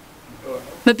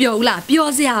မပျော်ဘူးလား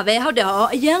ပျော်စရာပဲဟုတ်တယ်ဟော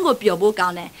အရန်ကိုပျော်ဖို့ကော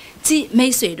င်းတယ်ကြည်မိ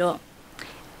တ်ဆွေတို့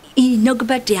ဤနှုတ်က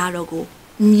ပတ်တရားတော်ကို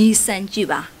ညီစံကြည့်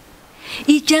ပါ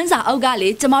ဤကျမ်းစာအုပ်ကလေ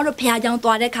ကျမတို့ဖျားကြောင်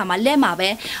သွားတဲ့ခါမှာလက်မှာပဲ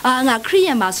ငါခရိယ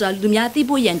န်မှာဆိုတာလူများသိ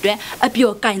ဖို့ရန်အတွက်အ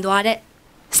ပျော်ကင်သွားတဲ့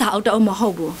စာအုပ်တော့မဟု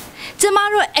တ်ဘူးကျမ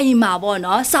တို့အိမ်မှာပေါ့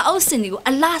နော်စာအုပ်စင်တွေကို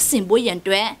အလားစင်ဖို့ရန်အ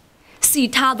တွက်စီ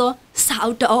ထားသောစာအု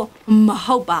ပ်တော့မ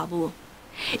ဟုတ်ပါဘူး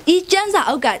ဤကျမ်းစာ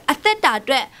အုပ်ကအသက်တာအ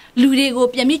တွက်လူတွေကို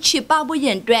ပြန်ပြီးချစ်ပဖို့ရ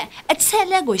န်အတွက်အချက်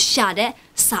လက်ကိုရှာတဲ့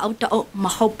စာအုပ်တော့မ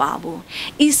ဟုတ်ပါဘူး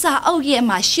ဤစာအုပ်ရဲ့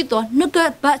မှာရှိသောနှုတ်က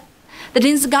ပတ်တ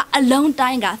ည်င်းစကားအလုံးတို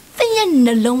င်းကသင်ရဲ့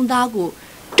နှလုံးသားကို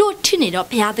တို့ထနေတော့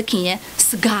ဘုရားသခင်ရဲ့စ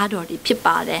ကားတော်တွေဖြစ်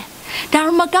ပါတယ်ဒါရ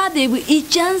မကသေးဘူးဤ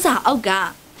ကျမ်းစာအုပ်က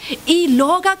ဤ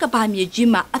လောကကဘာမြေကြီး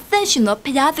မှာအသက်ရှင်သော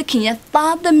ဘုရားသခင်ရဲ့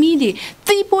သားသမီးတွေ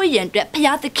သိဖို့ရန်အတွက်ဘု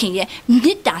ရားသခင်ရဲ့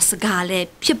မေတ္တာစကားလည်း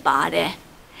ဖြစ်ပါတယ်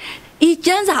ဤကျ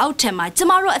မ်းစာအုပ်ထဲမှာကျ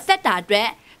မတို့အသက်တာအတွက်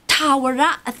ထာဝရ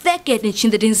အသက်ကယ်တင်ခြ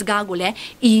င်းတည်င်းစကားကိုလည်း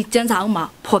ဤကျမ်းစာအုပ်မှာ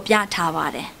ဖော်ပြထားပါ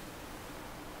တယ်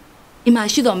ဒီမှာ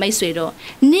ရှိတော်မိတ်ဆွေတို့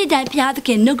နေ့တိုင်းဘုရားသခ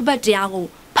င်နှုတ်ကပတ်တရားကို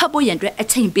ဖတ်ဖို့ရန်အတွက်အ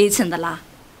ချိန်ပေးခြင်းသလား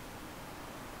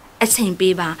အချိန်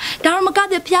ပေးပါဒါမှမဟုတ်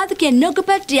ဘုရားသခင်နှုတ်ကပ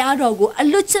တ်တရားတော်ကိုအ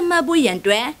လွတ်ချမှတ်ဖို့ရန်အ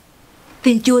တွက်သ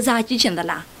င်ကြိုးစားကြည့်ခြင်းသ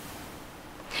လား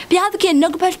ဘုရားသခင်နှု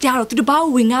တ်ကပတ်တရားတော်သူတစ်ပါး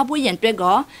ဝင်ငါဖို့ရန်အတွက်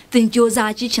ကောသင်ကြိုး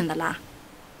စားကြည့်ခြင်းသလား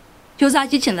ကြိုးစား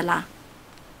ကြည့်ခြင်းသလား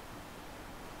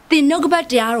သင်နှုတ်ကပတ်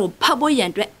တရားကိုဖတ်ဖို့ရန်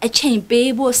အတွက်အချိန်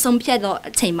ပေးဖို့ဆုံးဖြတ်တော့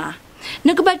အချိန်မှာ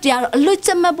နှုတ်ကပတ်တရားတော်အလွတ်ချ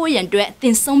မှတ်ဖို့ရန်အတွက်သ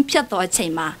င်ဆုံးဖြတ်တော်အချိ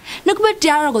န်မှာနှုတ်ကပတ်တ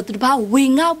ရားတော်ကိုသူတစ်ပါးဝ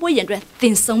င်ငါဖို့ရန်အတွက်သ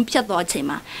င်ဆုံးဖြတ်တော်အချိန်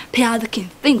မှာဘုရားသခင်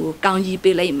သင်ကိုကောင်းကြီး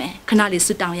ပေးလိုက်မယ်ခဏလေး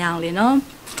ဆုတောင်းရအောင်လေနော်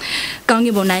ကောင်းက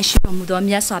င်ဘုံ၌ရှိတော်မူသော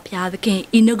မြတ်စွာဘုရားသခင်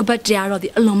ဤနှုတ်ကပတ်တရားတော်သ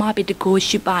ည်အလွန်မပေတကို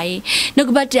ရှိပါ၏နှုတ်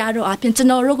ကပတ်တရားတော်အပြင်ကျွန်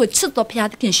တော်တို့ကိုချစ်တော်ဘုရား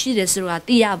သခင်ရှိတယ်ဆိုတာ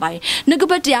သိရပါ၏နှုတ်က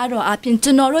ပတ်တရားတော်အပြင်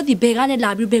ကျွန်တော်တို့ဒီဘယ်ကနေ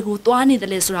လာပြီးဘယ်ကိုသွားနေတ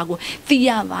ယ်လဲဆိုတာကိုသိရ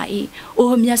ပါ၏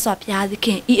အိုမြတ်စွာဘုရားသခ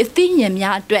င်ဤအသိဉာဏ်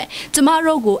များအတွက်ကျမ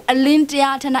တို့ကိုအလင်းတ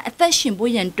ရားထက်အသက်ရှင်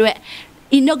ဖို့ရန်အတွက်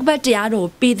ဤနှုတ်ကပတ်တရားတော်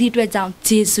ကိုပေးသည့်အတွက်ကြောင့်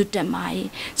ယေရှုတင်ပါ၏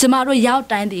ကျမတို့ရောက်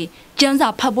တိုင်းဒီကျမ်းစာ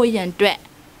ဖတ်ဖို့ရန်အတွက်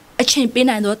အချိန်ပေး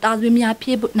နိုင်သောတာသမီးများဖြ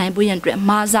စ်နိုင်ဖို့ရန်အတွက်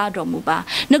မာစားတော်မူပါ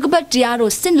နှုတ်ကပတ်တရား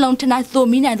တို့စင်လုံးထနိုင်သို့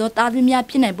မိနိုင်သောတာသမီးများ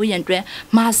ဖြစ်နိုင်ဖို့ရန်အတွက်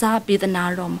မာစားပေးသနာ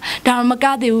တော်မူဒါမှမက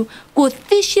သေးဘူးကို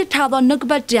သိရှိထားသောနှုတ်က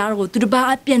ပတ်တရားကိုသူတစ်ပါး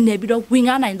အပြည့်နေပြီးတော့ဝင်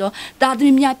ကားနိုင်သောတာသ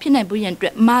မီးများဖြစ်နိုင်ဖို့ရန်အတွ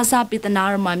က်မာစားပေးသနာ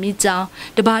တော်မှာမိကြောင်း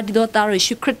တပါးတည်သောသားတော်ယေ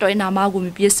ရှုခရစ်တော်ရဲ့နာမကိုမြ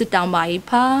ည်ပြစ်တောင်းပါ၏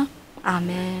ဖာအာမ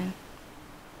င်